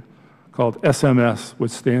promulgated called SMS,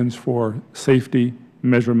 which stands for Safety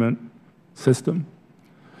Measurement System.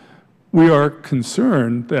 We are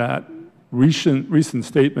concerned that recent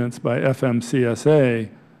statements by FMCSA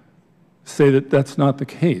say that that's not the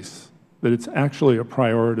case, that it's actually a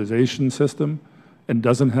prioritization system and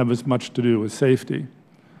doesn't have as much to do with safety.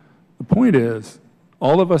 The point is,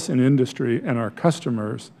 all of us in industry and our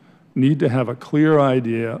customers need to have a clear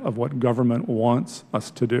idea of what government wants us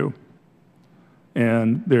to do.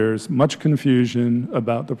 And there's much confusion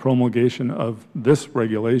about the promulgation of this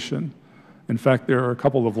regulation. In fact, there are a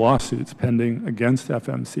couple of lawsuits pending against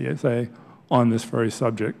FMCSA on this very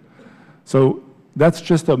subject. So that's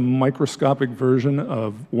just a microscopic version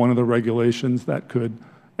of one of the regulations that could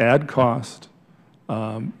add cost,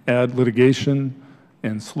 add litigation,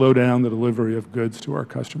 and slow down the delivery of goods to our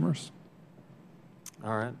customers.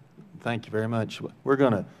 All right. Thank you very much. We're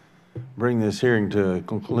going to bring this hearing to a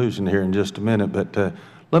conclusion here in just a minute, but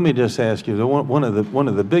let me just ask you, one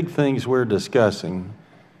of the big things we're discussing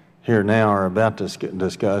here now, or about to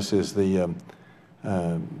discuss, is the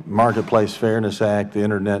Marketplace Fairness Act, the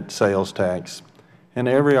Internet Sales Tax. And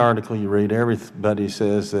every article you read, everybody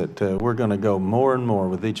says that we're going to go more and more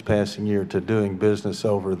with each passing year to doing business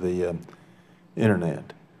over the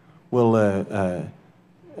Internet. Will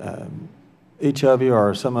each of you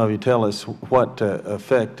or some of you tell us what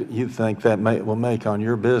effect you think that will make on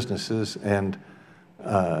your businesses, and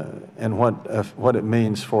what it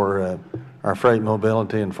means for our freight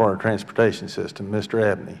mobility and for our transportation system? Mr.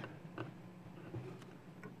 Abney.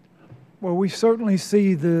 Well, we certainly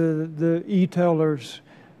see the e-tailers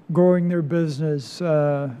growing their business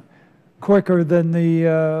quicker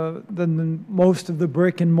than most of the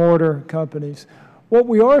brick and mortar companies. What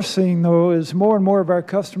we are seeing, though, is more and more of our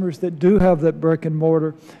customers that do have that brick and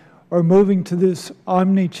mortar are moving to this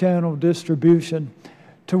omni-channel distribution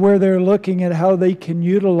to where they're looking at how they can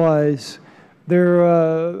utilize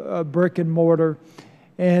their brick and mortar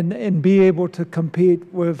and be able to compete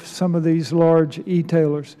with some of these large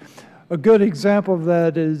e-tailers. A good example of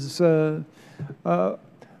that is a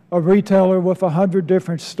retailer with 100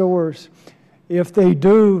 different stores. If they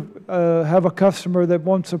do have a customer that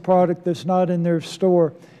wants a product that's not in their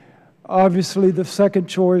store, obviously the second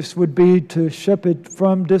choice would be to ship it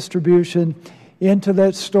from distribution into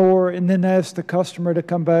that store and then ask the customer to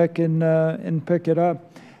come back and pick it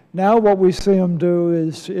up. Now what we see them do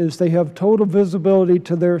is they have total visibility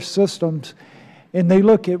to their systems, and they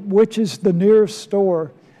look at which is the nearest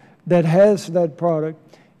store that has that product.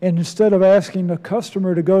 And instead of asking the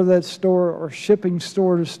customer to go to that store or shipping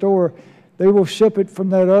store to store, they will ship it from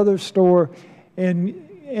that other store and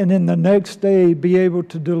in the next day be able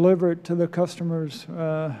to deliver it to the customer's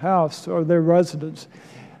house or their residence.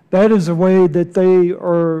 That is a way that they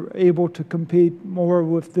are able to compete more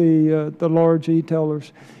with the large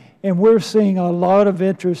e-tailers. And we're seeing a lot of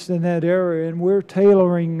interest in that area, and we're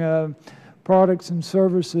tailoring products and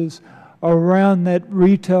services around that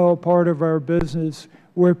retail part of our business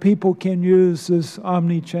where people can use this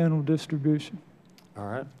omni-channel distribution. All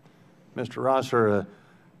right. Mr. Rosser,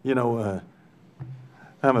 you know,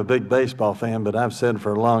 I'm a big baseball fan, but I've said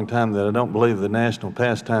for a long time that I don't believe the national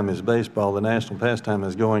pastime is baseball. The national pastime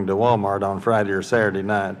is going to Walmart on Friday or Saturday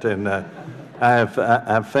night. And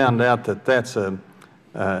I've found out that that's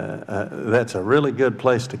a really good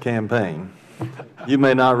place to campaign. You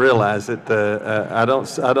may not realize it. I don't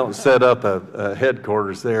set up a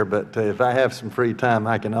headquarters there, but if I have some free time,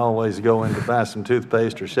 I can always go in to buy some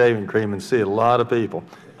toothpaste or shaving cream and see a lot of people.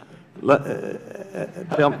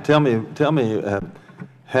 Tell me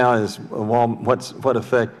how is what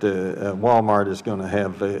effect Walmart is going to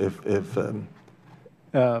have if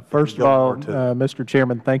first of all, Mr.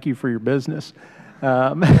 Chairman, thank you for your business.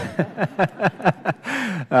 And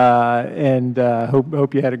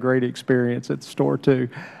hope you had a great experience at the store too.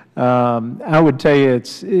 I would tell you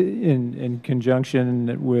it's in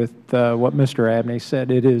conjunction with what Mr. Abney said.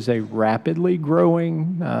 It is a rapidly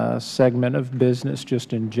growing segment of business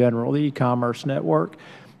just in general, the e-commerce network.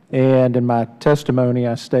 And in my testimony,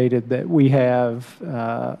 I stated that we have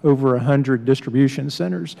over 100 distribution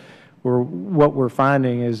centers. What we're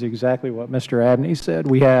finding is exactly what Mr. Abney said.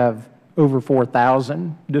 We have over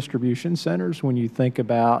 4,000 distribution centers when you think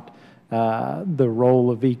about the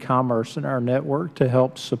role of e-commerce in our network to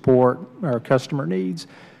help support our customer needs.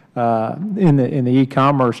 In the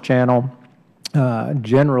e-commerce channel,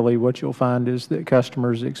 generally what you'll find is that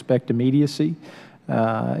customers expect immediacy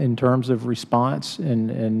in terms of response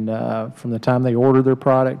and from the time they order their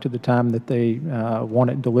product to the time that they want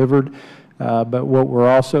it delivered. But what we're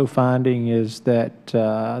also finding is that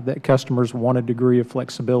that customers want a degree of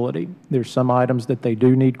flexibility. There's some items that they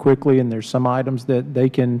do need quickly, and there's some items that they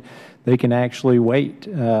can actually wait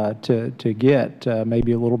to get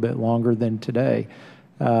maybe a little bit longer than today.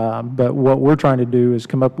 But what we're trying to do is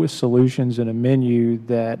come up with solutions and a menu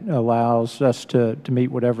that allows us to meet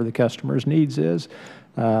whatever the customer's needs is.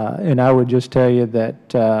 And I would just tell you that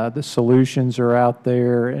the solutions are out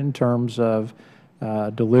there in terms of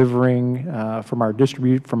delivering from our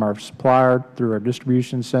supplier through our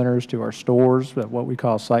distribution centers to our stores, what we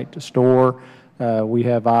call site to store. We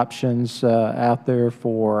have options out there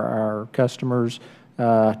for our customers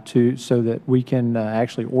so that we can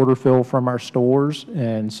actually order fill from our stores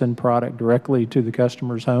and send product directly to the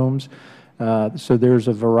customers' homes. So there's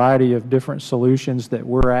a variety of different solutions that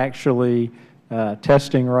we're actually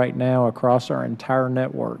testing right now across our entire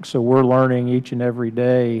network. So we're learning each and every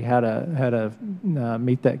day how to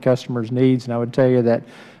meet that customer's needs. And I would tell you that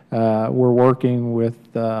we're working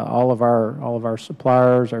with all of our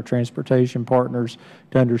suppliers, our transportation partners,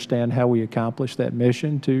 to understand how we accomplish that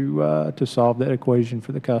mission to solve that equation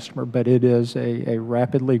for the customer. But it is a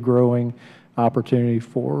rapidly growing opportunity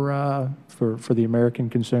for the American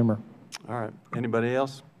consumer. All right. Anybody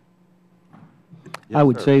else? Yes, I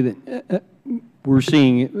would say that we're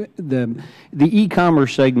seeing the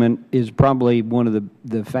e-commerce segment is probably one of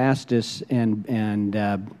the fastest and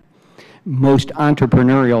most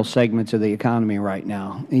entrepreneurial segments of the economy right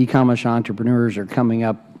now. E-commerce entrepreneurs are coming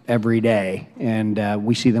up every day, and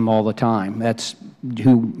we see them all the time. That's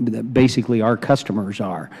who basically our customers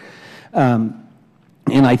are. And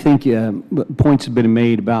I think points have been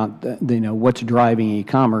made about what's driving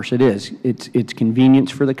e-commerce. It's convenience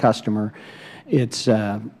for the customer. It's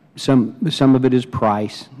some of it is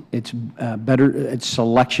price. It's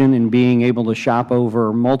selection and being able to shop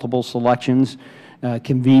over multiple selections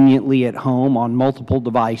conveniently at home on multiple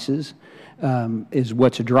devices is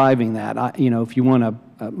what's driving that. If you want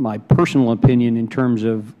my personal opinion in terms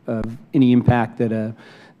of any impact that an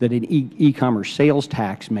e-commerce sales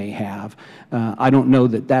tax may have, I don't know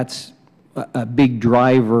that that's a big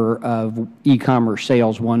driver of e-commerce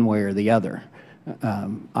sales one way or the other.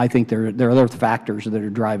 I think there are other factors that are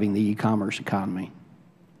driving the e-commerce economy.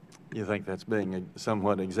 You think that's being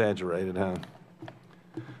somewhat exaggerated, huh?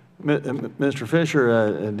 Mr.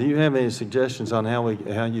 Fisher, do you have any suggestions on how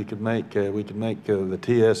you could make the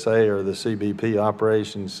TSA or the CBP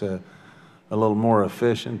operations a little more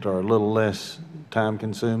efficient or a little less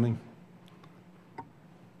time-consuming?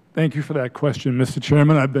 Thank you for that question, Mr.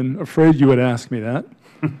 Chairman. I've been afraid you would ask me that.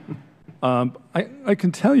 I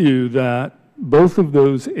can tell you that both of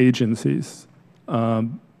those agencies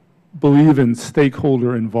believe in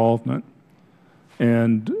stakeholder involvement.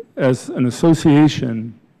 And as an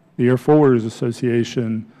association, the Airforwarders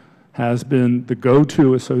Association has been the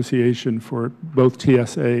go-to association for both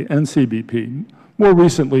TSA and CBP, more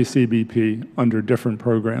recently CBP under different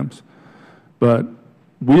programs. But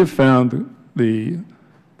we have found the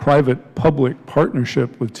private-public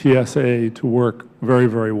partnership with TSA to work very,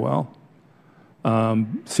 very well.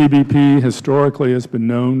 CBP historically has been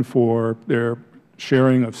known for their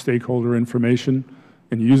sharing of stakeholder information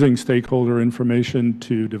and using stakeholder information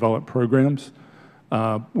to develop programs.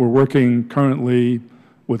 We're working currently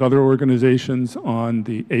with other organizations on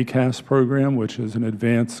the ACAS program, which is an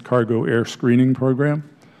advanced cargo air screening program,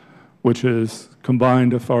 which is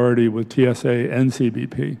combined authority with TSA and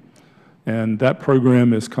CBP. And that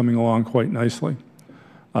program is coming along quite nicely.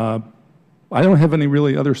 I don't have any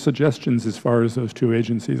really other suggestions as far as those two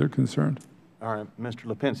agencies are concerned. All right, Mr.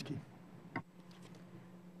 Lipinski.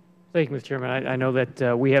 Thank you, Mr. Chairman. I know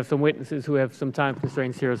that we have some witnesses who have some time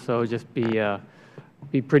constraints here, so just be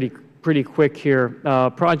pretty quick here.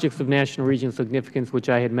 Projects of national regional significance, which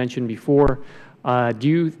I had mentioned before. I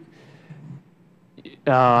just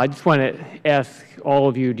want to ask all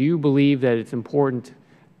of you, do you believe that it's important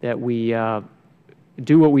that we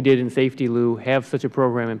do what we did in Safety Lou, have such a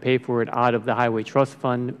program and pay for it out of the Highway Trust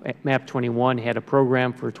Fund? MAP 21 had a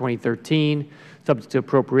program for 2013, subject to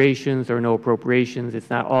appropriations or no appropriations. It's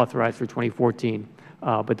not authorized for 2014.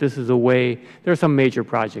 But this is a way. There are some major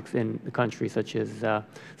projects in the country, such as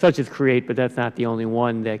CREATE, but that's not the only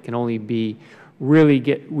one that can only be we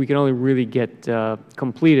can only really get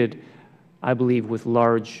completed, I believe, with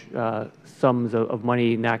large sums of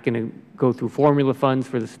money. Not going to go through formula funds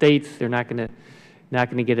for the states. They're not going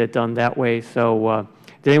to get it done that way. So,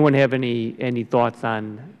 does anyone have any thoughts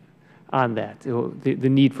on that? The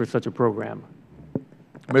need for such a program?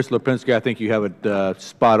 Mr. Lipinski, I think you have it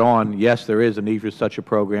spot on. Yes, there is a need for such a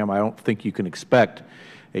program. I don't think you can expect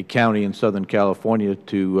a county in Southern California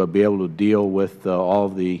to be able to deal with all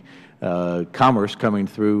of the commerce coming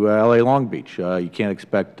through LA Long Beach. You can't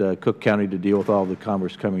expect Cook County to deal with all the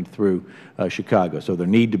commerce coming through Chicago. So there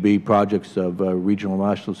need to be projects of regional and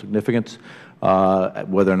national significance.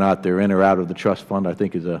 Whether or not they're in or out of the trust fund, I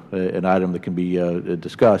think, is an item that can be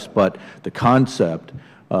discussed. But the concept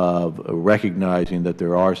of recognizing that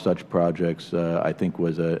there are such projects, I think,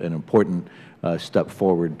 was an important step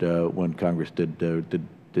forward when Congress did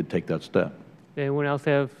take that step. Anyone else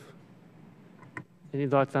have any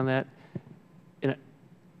thoughts on that?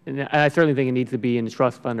 And I certainly think it needs to be in the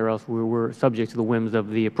trust fund, or else we're subject to the whims of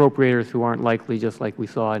the appropriators, who aren't likely, just like we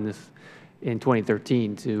saw in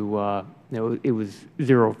 2013, to it was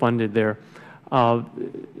zero funded there.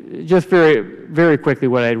 Just very quickly,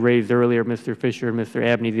 what I had raised earlier, Mr. Fisher and Mr.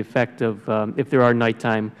 Abney, the effect of if there are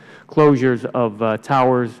nighttime closures of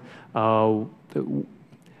towers. I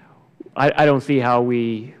don't see how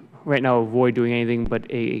we right now avoid doing anything but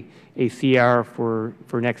a CR for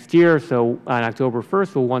next year. So on October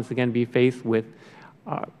 1st, we'll once again be faced with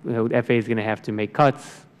the FAA is going to have to make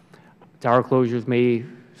cuts. Tower closures may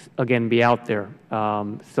again be out there.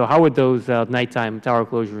 So how would those nighttime tower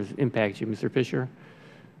closures impact you, Mr. Fisher?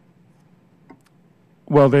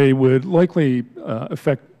 Well, they would likely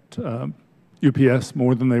affect UPS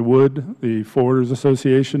more than they would the Forwarders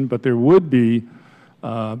Association, but there would be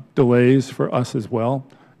delays for us as well.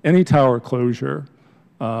 Any tower closure,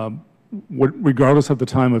 regardless of the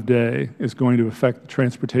time of day, is going to affect the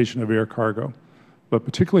transportation of air cargo. But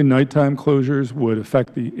particularly nighttime closures would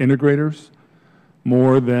affect the integrators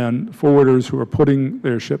more than forwarders who are putting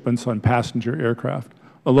their shipments on passenger aircraft,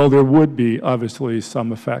 although there would be obviously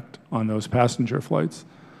some effect on those passenger flights.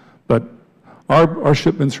 But our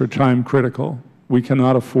shipments are time critical. We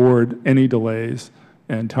cannot afford any delays,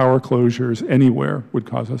 and tower closures anywhere would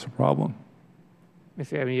cause us a problem.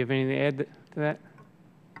 Mr. Abney, you have anything to add to that?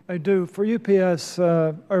 I do. For UPS,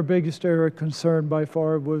 our biggest area of concern by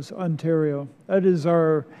far was Ontario. That is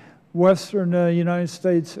our western United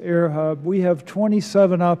States air hub. We have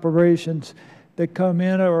 27 operations that come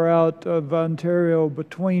in or out of Ontario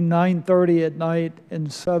between 9:30 at night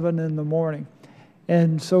and 7 in the morning.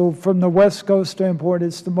 And so from the West Coast standpoint,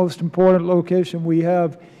 it's the most important location we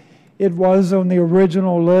have. It was on the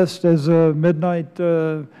original list as a midnight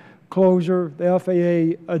closure. The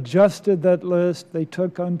FAA adjusted that list. They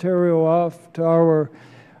took Ontario off to our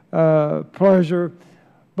pleasure.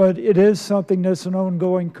 But it is something that's an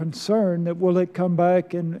ongoing concern, that will it come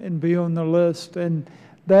back and be on the list? And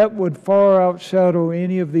that would far outshadow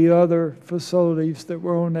any of the other facilities that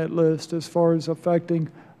were on that list as far as affecting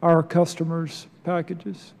our customers'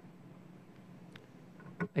 packages.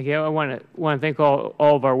 Again, I want to thank all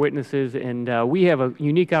of our witnesses, and we have a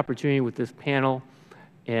unique opportunity with this panel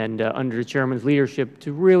and under the Chairman's leadership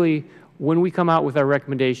to really, when we come out with our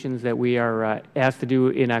recommendations that we are asked to do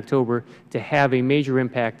in October, to have a major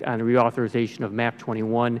impact on the reauthorization of MAP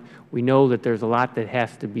 21. We know that there's a lot that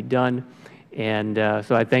has to be done, and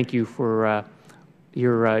so I thank you for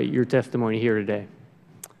your testimony here today.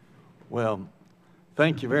 Well,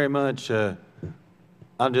 thank you very much. I'll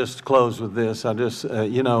just close with this.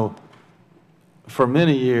 You know, for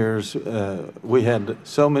many years, we had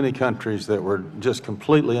so many countries that were just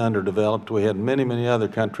completely underdeveloped. We had many, many other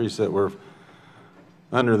countries that were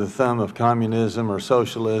under the thumb of communism or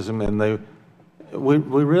socialism, and we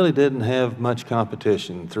really didn't have much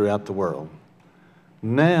competition throughout the world.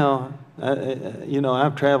 Now, you know,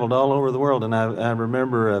 I've traveled all over the world, and I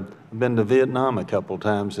remember I've been to Vietnam a couple of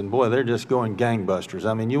times, and boy, they're just going gangbusters.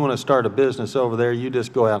 I mean, you want to start a business over there, you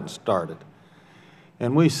just go out and start it.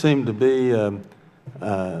 And we seem to be,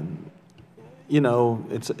 you know,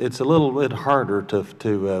 it's a little bit harder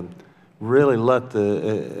to really let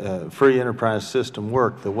the free enterprise system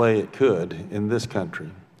work the way it could in this country.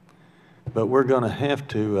 But we're going to have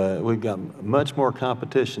to, we've got much more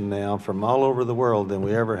competition now from all over the world than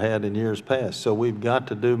we ever had in years past. So we've got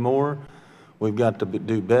to do more. We've got to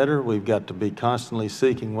do better. We've got to be constantly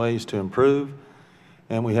seeking ways to improve.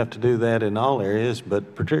 And we have to do that in all areas,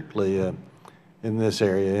 but particularly in this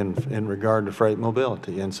area in regard to freight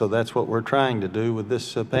mobility. And so that's what we're trying to do with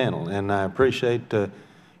this panel. And I appreciate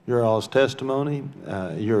your all's testimony,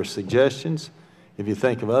 your suggestions. If you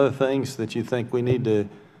think of other things that you think we need to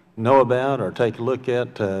know about or take a look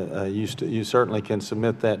at, you certainly can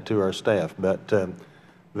submit that to our staff. But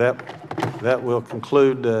that will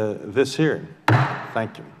conclude this hearing.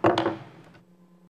 Thank you.